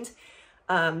mind,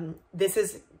 this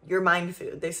is your mind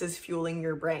food. This is fueling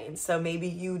your brain. So maybe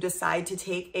you decide to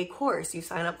take a course, you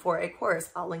sign up for a course.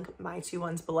 I'll link my 2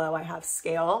 ones below. I have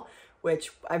Scale,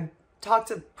 which I've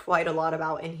talked quite a lot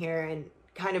about in here and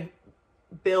kind of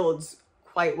builds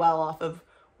quite well off of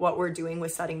what we're doing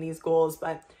with setting these goals.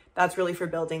 But that's really for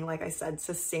building, like I said,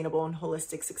 sustainable and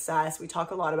holistic success. We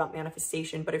talk a lot about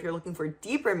manifestation, but if you're looking for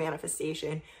deeper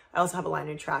manifestation, I also have Align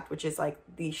and Attract, which is like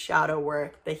the shadow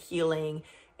work, the healing,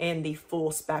 and the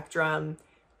full spectrum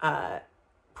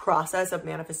process of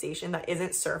manifestation that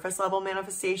isn't surface level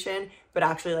manifestation, but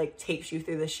actually like takes you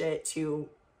through the shit to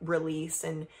release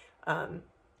and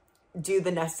do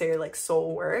the necessary like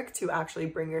soul work to actually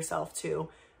bring yourself to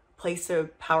a place to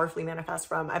powerfully manifest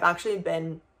from. I've actually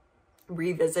been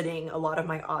revisiting a lot of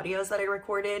my audios that I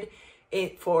recorded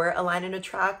for Align and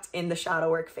Attract in the shadow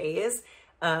work phase,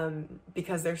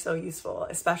 because they're so useful.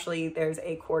 Especially there's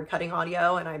a cord cutting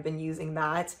audio, and I've been using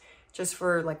that just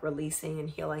for like releasing and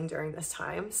healing during this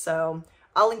time. So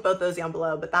I'll link both those down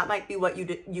below, but that might be what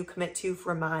you commit to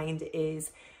for mind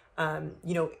is,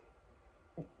 you know,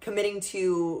 committing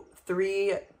to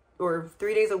 3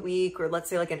 days a week, or let's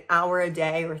say like an hour a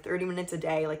day or 30 minutes a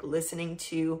day, like listening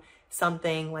to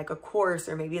something like a course,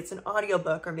 or maybe it's an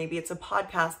audiobook, or maybe it's a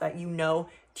podcast that you know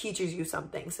teaches you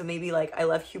something. So maybe like I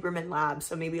love Huberman Labs,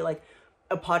 so maybe like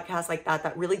a podcast like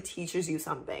that really teaches you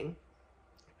something,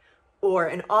 or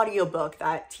an audiobook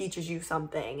that teaches you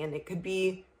something. And it could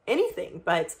be anything,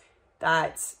 but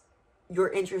that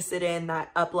you're interested in, that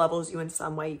up levels you in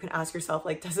some way. You can ask yourself,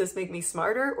 like, does this make me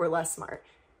smarter or less smart?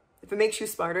 If it makes you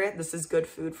smarter, this is good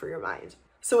food for your mind.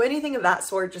 So anything of that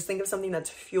sort, just think of something that's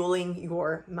fueling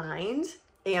your mind.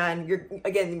 And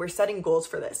we're setting goals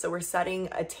for this. So we're setting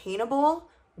attainable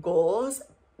goals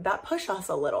that push us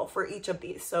a little for each of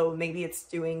these. So maybe it's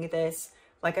doing this,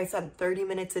 like I said, 30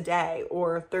 minutes a day,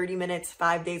 or 30 minutes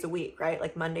 5 days a week, right?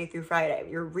 Like Monday through Friday,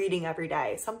 you're reading every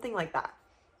day, something like that.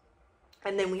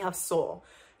 And then we have soul.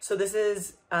 So this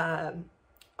is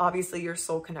obviously your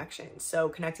soul connection. So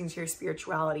connecting to your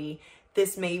spirituality.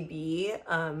 This may be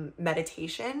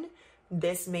meditation.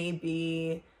 This may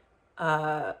be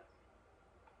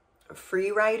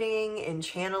free writing and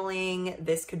channeling.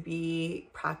 This could be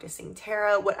practicing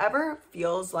tarot, whatever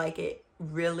feels like it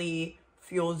really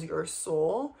fuels your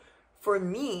soul. For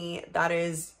me, that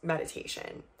is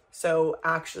meditation. So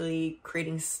actually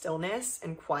creating stillness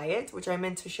and quiet, which I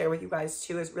meant to share with you guys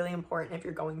too, is really important if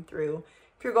you're going through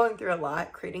a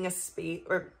lot. Creating a space,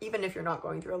 or even if you're not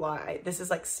going through a lot, this is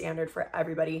like standard for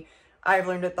everybody. I've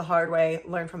learned it the hard way,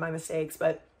 learned from my mistakes,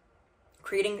 but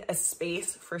creating a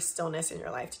space for stillness in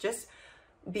your life, to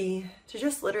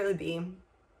just literally be,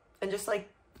 and just like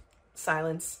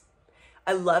silence.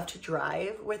 I love to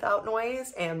drive without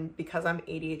noise, and because I'm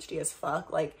ADHD as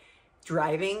fuck, like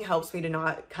driving helps me to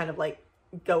not kind of like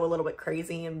go a little bit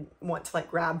crazy and want to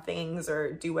like grab things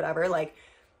or do whatever. Like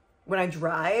when I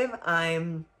drive,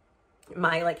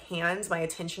 my like hands, my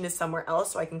attention is somewhere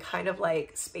else, so I can kind of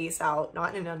like space out,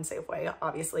 not in an unsafe way.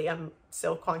 Obviously, I'm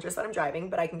still conscious that I'm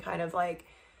driving, but I can kind of like,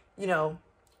 you know,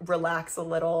 relax a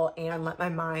little and let my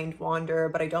mind wander.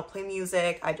 But I don't play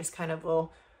music. I just kind of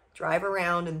will drive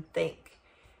around and think.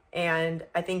 And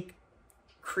I think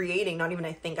creating, not even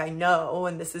I know,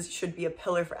 and should be a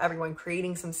pillar for everyone,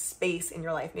 creating some space in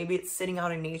your life. Maybe it's sitting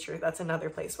out in nature. That's another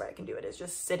place where I can do it, is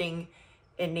just sitting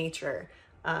in nature,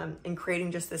 and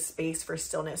creating just this space for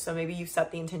stillness. So maybe you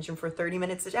set the intention for 30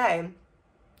 minutes a day,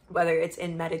 whether it's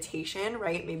in meditation,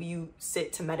 right? Maybe you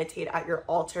sit to meditate at your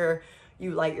altar,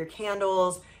 you light your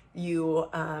candles, you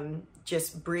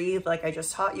just breathe like I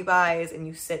just taught you guys, and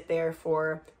you sit there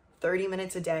for 30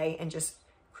 minutes a day and just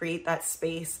create that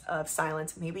space of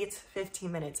silence. Maybe it's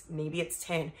 15 minutes, maybe it's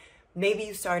 10, maybe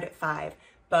you start at 5,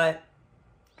 but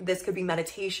this could be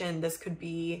meditation. This could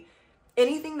be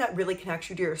anything that really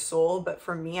connects you to your soul. But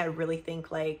for me, I really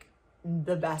think like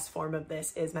the best form of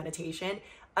this is meditation.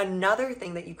 Another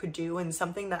thing that you could do, and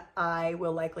something that I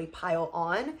will likely pile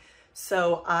on.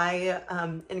 So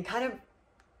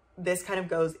this kind of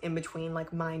goes in between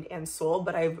like mind and soul,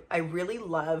 but I really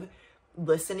love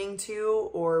listening to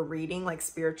or reading like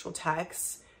spiritual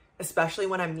texts, especially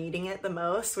when I'm needing it the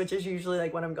most, which is usually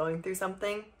like when I'm going through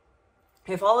something.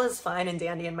 If all is fine and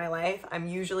dandy in my life, I'm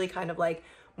usually kind of like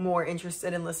more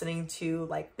interested in listening to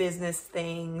like business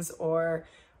things, or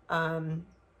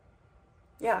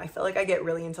I feel like I get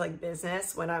really into like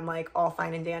business when I'm like all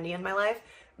fine and dandy in my life.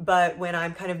 But when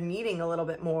I'm kind of needing a little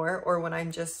bit more, or when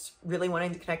I'm just really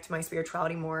wanting to connect to my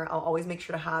spirituality more, I'll always make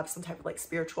sure to have some type of like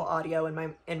spiritual audio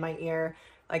in my ear,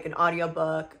 like an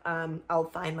audiobook.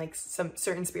 I'll find like some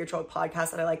certain spiritual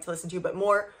podcasts that I like to listen to, but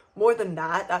more more than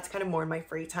that, that's kind of more in my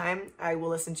free time. I will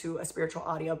listen to a spiritual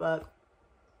audiobook,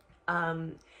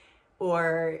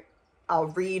 or I'll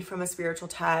read from a spiritual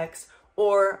text.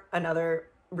 Or another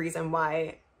reason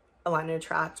why Align and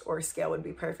Attract or Scale would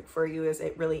be perfect for you is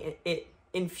it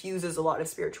infuses a lot of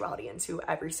spirituality into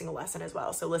every single lesson as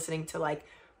well. So listening to like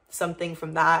something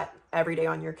from that every day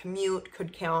on your commute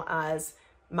could count as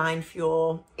mind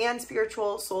fuel and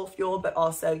spiritual soul fuel, but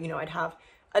also, you know, I'd have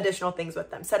additional things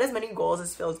with them. Set as many goals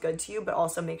as feels good to you, but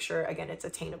also make sure, again, it's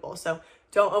attainable. So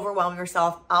don't overwhelm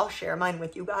yourself. I'll share mine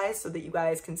with you guys so that you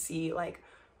guys can see like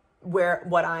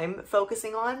what I'm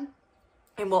focusing on,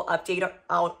 and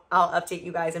I'll update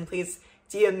you guys, and please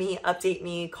DM me, update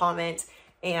me, comment,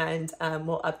 and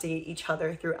we'll update each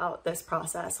other throughout this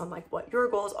process on like what your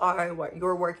goals are, what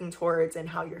you're working towards, and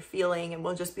how you're feeling, and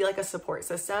we'll just be like a support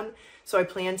system. So I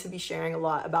plan to be sharing a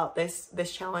lot about this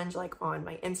challenge like on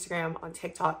my Instagram, on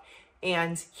TikTok,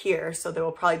 and here. So there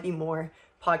will probably be more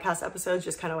podcast episodes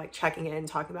just kind of like checking in,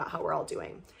 talking about how we're all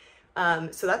doing.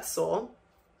 So that's soul.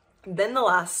 Then the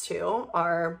last two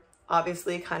are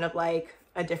obviously kind of like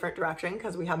a different direction,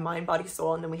 because we have mind, body,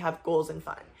 soul, and then we have goals and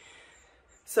fun.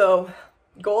 So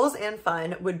goals and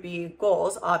fun would be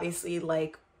goals, obviously,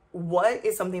 like what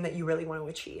is something that you really want to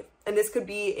achieve? And this could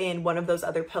be in one of those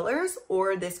other pillars,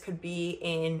 or this could be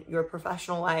in your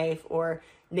professional life, or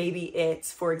maybe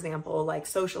it's, for example, like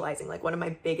socializing. Like one of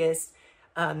my biggest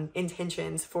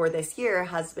intentions for this year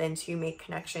has been to make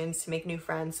connections, to make new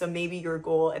friends. So maybe your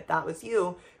goal, if that was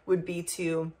you, would be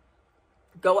to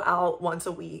go out once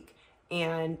a week,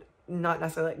 and not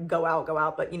necessarily like go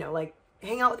out, but you know, like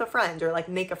hang out with a friend, or like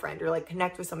make a friend, or like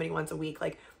connect with somebody once a week,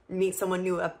 like meet someone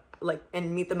new up, like,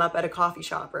 and meet them up at a coffee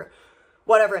shop or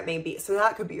whatever it may be. So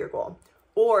that could be your goal.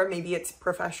 Or maybe it's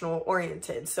professional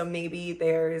oriented. So maybe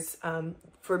there's,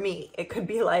 for me, it could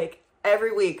be like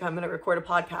every week I'm going to record a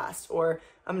podcast, or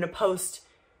I'm going to post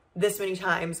this many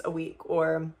times a week,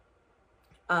 or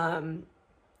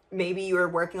maybe you're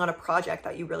working on a project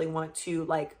that you really want to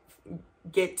like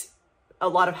get a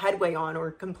lot of headway on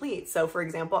or complete. So for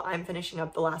example, I'm finishing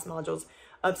up the last modules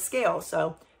of Scale.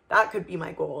 So that could be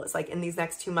my goal. It's like in these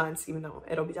next 2 months, even though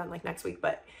it'll be done like next week,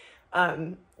 but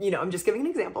you know, I'm just giving an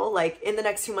example. Like in the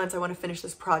next 2 months, I want to finish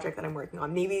this project that I'm working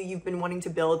on. Maybe you've been wanting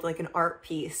to build like an art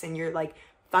piece, and you're like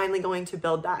finally going to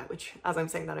build that, which as I'm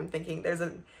saying that, I'm thinking there's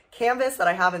a canvas that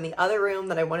I have in the other room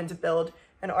that I wanted to build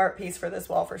an art piece for this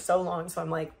wall for so long. So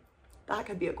I'm like, that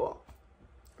could be a goal.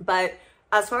 But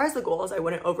as far as the goals, I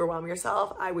wouldn't overwhelm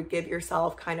yourself. I would give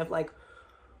yourself kind of like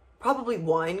probably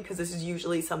one, because this is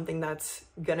usually something that's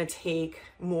gonna take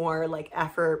more like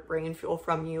effort, brain fuel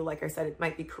from you. Like I said, it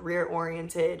might be career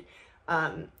oriented,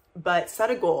 but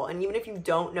set a goal. And even if you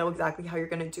don't know exactly how you're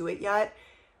gonna do it yet,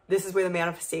 this is where the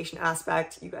manifestation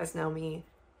aspect, you guys know me,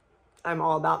 I'm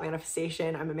all about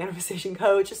manifestation. I'm a manifestation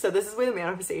coach. So this is where the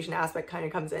manifestation aspect kind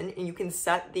of comes in, and you can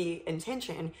set the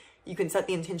intention. You can set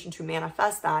the intention to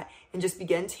manifest that, and just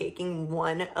begin taking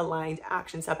one aligned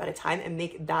action step at a time, and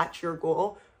make that your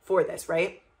goal for this,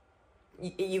 right?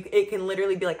 It can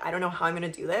literally be like, I don't know how I'm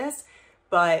going to do this,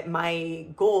 but my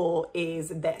goal is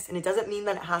this. And it doesn't mean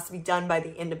that it has to be done by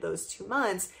the end of those 2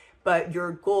 months, but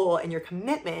your goal and your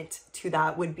commitment to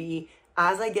that would be,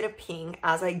 as I get a ping,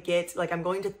 as I get, like, I'm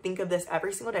going to think of this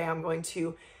every single day. I'm going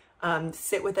to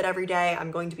sit with it every day.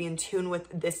 I'm going to be in tune with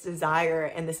this desire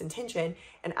and this intention.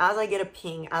 And as I get a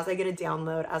ping, as I get a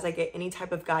download, as I get any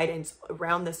type of guidance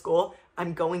around this goal,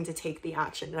 I'm going to take the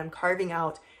action. And I'm carving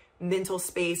out mental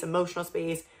space, emotional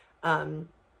space, and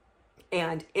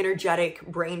energetic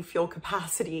brain fuel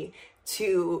capacity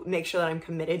to make sure that I'm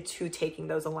committed to taking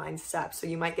those aligned steps. So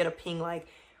you might get a ping like,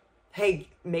 hey,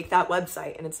 make that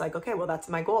website. And it's like, okay, well, that's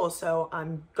my goal. So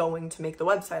I'm going to make the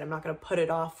website. I'm not going to put it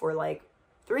off for like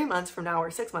 3 months from now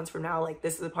or 6 months from now. Like,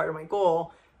 this is a part of my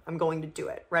goal. I'm going to do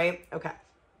it, right? Okay.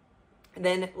 And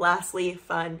then lastly,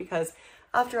 fun, because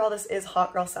after all, this is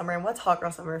hot girl summer. And what's hot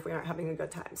girl summer if we aren't having a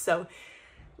good time? So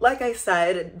like I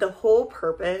said, the whole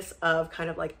purpose of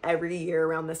kind of like every year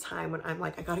around this time when I'm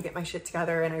like, I got to get my shit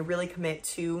together, and I really commit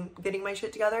to getting my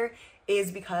shit together,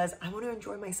 is because I want to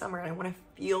enjoy my summer and I want to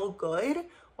feel good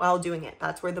while doing it.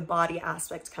 That's where the body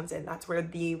aspect comes in. That's where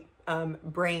the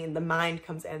brain, the mind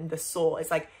comes in, the soul. It's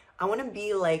like, I want to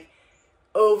be like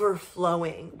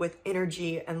overflowing with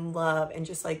energy and love and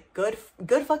just like good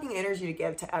fucking energy to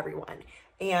give to everyone.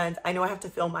 And I know I have to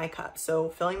fill my cup. So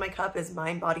filling my cup is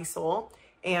mind, body, soul.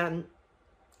 And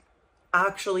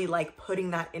actually like putting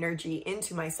that energy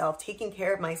into myself, taking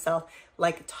care of myself,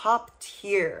 like top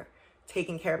tier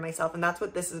taking care of myself. And that's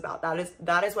what this is about.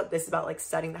 That is what this is about, like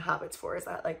setting the habits for, is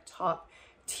that like top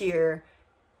tier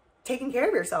taking care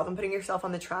of yourself and putting yourself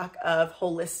on the track of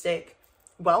holistic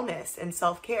wellness and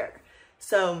self-care.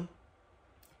 So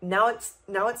now it's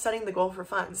setting the goal for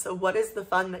fun. So what is the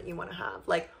fun that you want to have?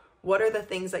 Like, what are the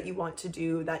things that you want to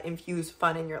do that infuse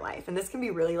fun in your life? And this can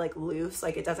be really like loose.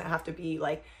 Like, it doesn't have to be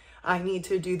like, I need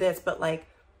to do this, but like,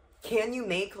 can you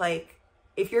make, like,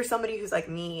 if you're somebody who's like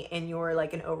me and you're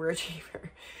like an overachiever,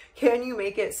 can you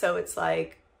make it so it's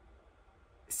like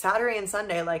Saturday and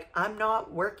Sunday, like, I'm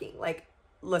not working? Like,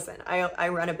 listen, I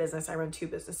run a business. I run 2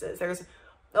 businesses. There's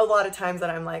a lot of times that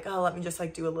I'm like, oh, let me just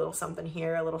like do a little something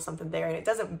here, a little something there. And it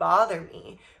doesn't bother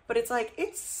me, but it's like,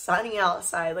 it's sunny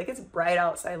outside. Like, it's bright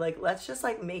outside. Like, let's just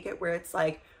like make it where it's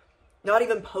like not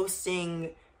even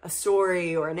posting a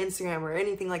story or an Instagram or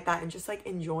anything like that, and just like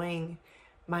enjoying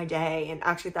my day. And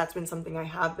actually, that's been something I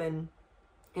have been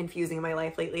infusing in my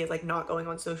life lately, is like not going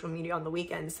on social media on the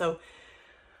weekends. So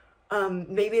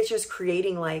maybe it's just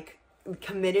creating, like,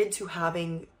 committed to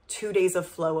having 2 days of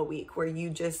flow a week where you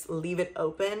just leave it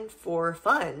open for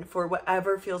fun, for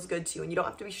whatever feels good to you. And you don't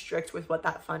have to be strict with what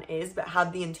that fun is, but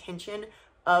have the intention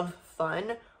of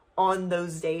fun on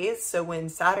those days. So when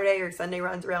Saturday or Sunday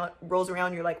rolls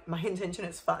around, you're like, my intention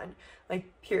is fun. Like,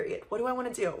 period. What do I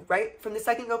want to do? Right from the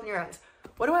second you open your eyes,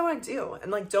 what do I want to do?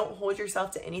 And like, don't hold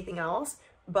yourself to anything else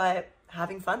but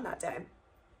having fun that day.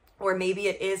 Or maybe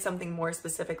it is something more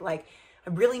specific, like, I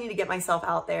really need to get myself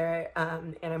out there,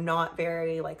 and I'm not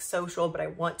very like social, but I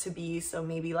want to be. So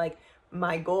maybe like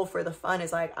my goal for the fun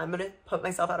is like, I'm gonna put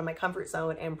myself out of my comfort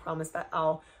zone and promise that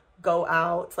I'll go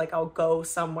out, like I'll go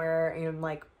somewhere and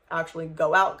like actually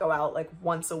go out like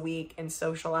once a week and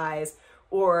socialize.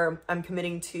 Or I'm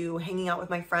committing to hanging out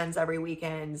with my friends every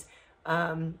weekend,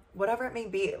 whatever it may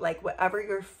be, like whatever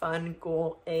your fun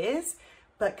goal is,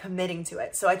 but committing to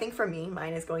it. So I think for me,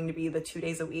 mine is going to be the 2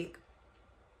 days a week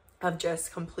of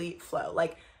just complete flow,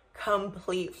 like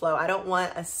complete flow. I don't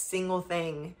want a single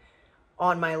thing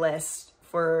on my list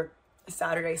for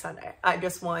Saturday, Sunday. I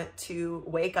just want to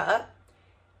wake up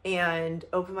and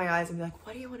open my eyes and be like,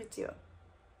 what do you want to do?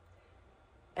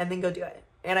 And then go do it.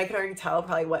 And I can already tell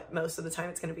probably what most of the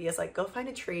time it's going to be is like, go find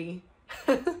a tree,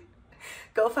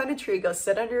 go find a tree, go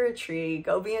sit under a tree,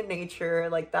 go be in nature.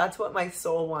 Like, that's what my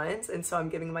soul wants. And so I'm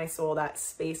giving my soul that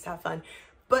space to have fun.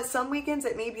 But some weekends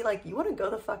it may be like, you want to go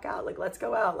the fuck out. Like, let's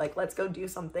go out. Like, let's go do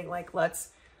something. Like, let's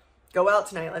go out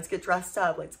tonight. Let's get dressed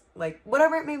up. Let's, like,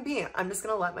 whatever it may be. I'm just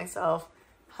going to let myself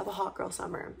have a hot girl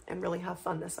summer and really have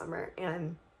fun this summer.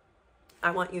 And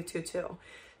I want you to too.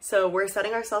 So we're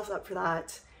setting ourselves up for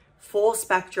that. Full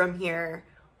spectrum here.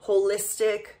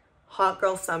 Holistic hot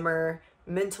girl summer,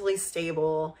 mentally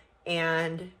stable.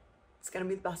 And it's going to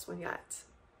be the best one yet.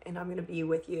 And I'm going to be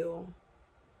with you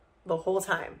the whole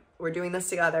time. We're doing this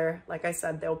together. Like I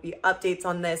said, there'll be updates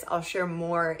on this. I'll share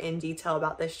more in detail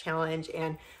about this challenge,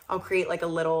 and I'll create like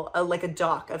a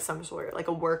doc of some sort, like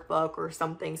a workbook or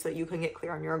something, so that you can get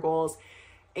clear on your goals,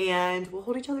 and we'll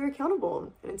hold each other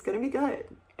accountable, and it's gonna be good.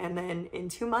 And then in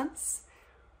 2 months,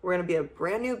 we're gonna be a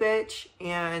brand new bitch.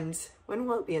 And when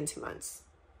will it be in 2 months?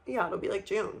 Yeah, it'll be like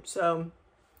June. So,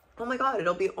 oh my God,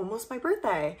 it'll be almost my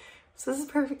birthday. So this is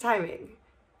perfect timing.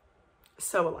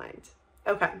 So aligned.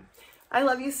 Okay. I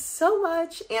love you so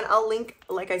much. And I'll link,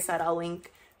 like I said, I'll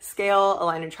link Scale,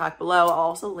 Align and Track below. I'll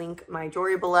also link my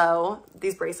jewelry below.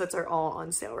 These bracelets are all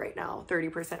on sale right now,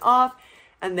 30% off.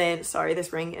 And then, sorry,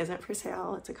 this ring isn't for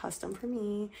sale. It's a custom for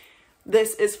me.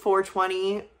 This is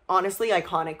 $420. Honestly,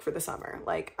 iconic for the summer.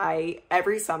 Like,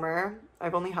 every summer,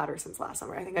 I've only had her since last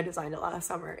summer. I think I designed it last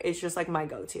summer. It's just like my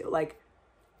go-to. Like,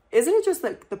 isn't it just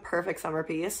like the perfect summer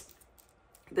piece?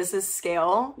 This is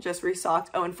Scale, just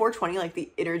restocked. Oh, and 420, like the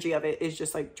energy of it is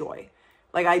just like joy.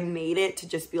 Like, I made it to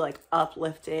just be like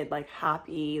uplifted, like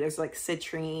happy. There's like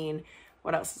citrine.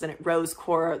 What else is in it? Rose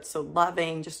quartz. So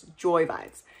loving, just joy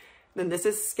vibes. Then this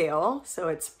is Scale. So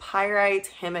it's pyrite,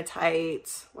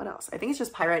 hematite. What else? I think it's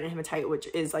just pyrite and hematite, which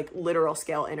is like literal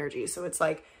Scale energy. So it's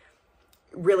like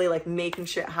really like making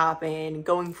shit happen,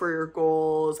 going for your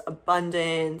goals,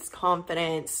 abundance,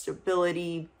 confidence,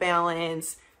 stability,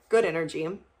 balance, good energy.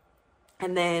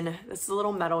 And then this is a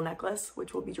little metal necklace,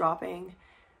 which will be dropping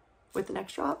with the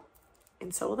next drop.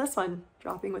 And so will this one,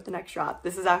 dropping with the next drop.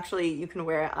 This is actually, you can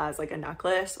wear it as like a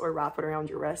necklace or wrap it around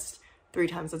your wrist 3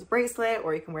 times as a bracelet,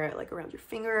 or you can wear it like around your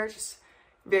finger. Just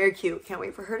very cute. Can't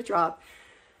wait for her to drop.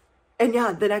 And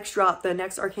yeah, the next drop, the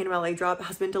next Arcanum LA drop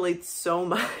has been delayed so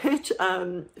much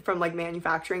from like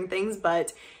manufacturing things,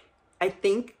 but I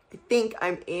think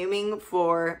I'm aiming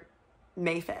for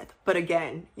May 5th. But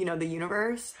again, you know, the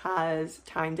universe has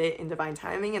timed it in divine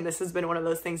timing. And this has been one of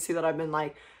those things too that I've been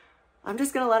like, I'm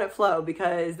just going to let it flow,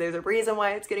 because there's a reason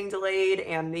why it's getting delayed.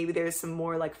 And maybe there's some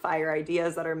more like fire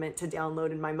ideas that are meant to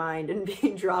download in my mind and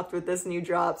be dropped with this new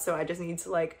drop. So I just need to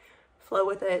like flow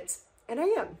with it, and I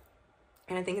am.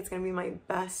 And I think it's gonna be my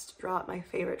best drop, my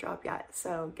favorite drop yet,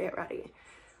 so get ready.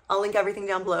 I'll link everything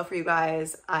down below for you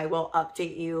guys. I will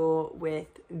update you with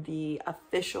the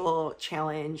official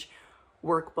challenge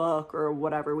workbook or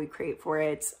whatever we create for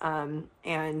it,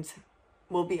 and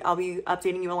I'll be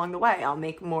updating you along the way. I'll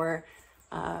make more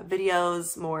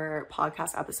videos, more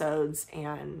podcast episodes,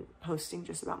 and posting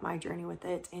just about my journey with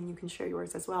it, and you can share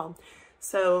yours as well.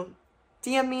 So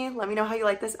DM me, let me know how you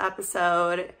like this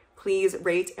episode. Please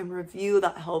rate and review,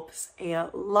 that helps a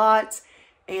lot.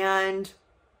 And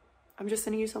I'm just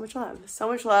sending you so much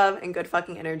love and good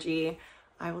fucking energy.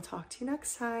 I will talk to you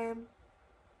next time.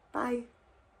 Bye.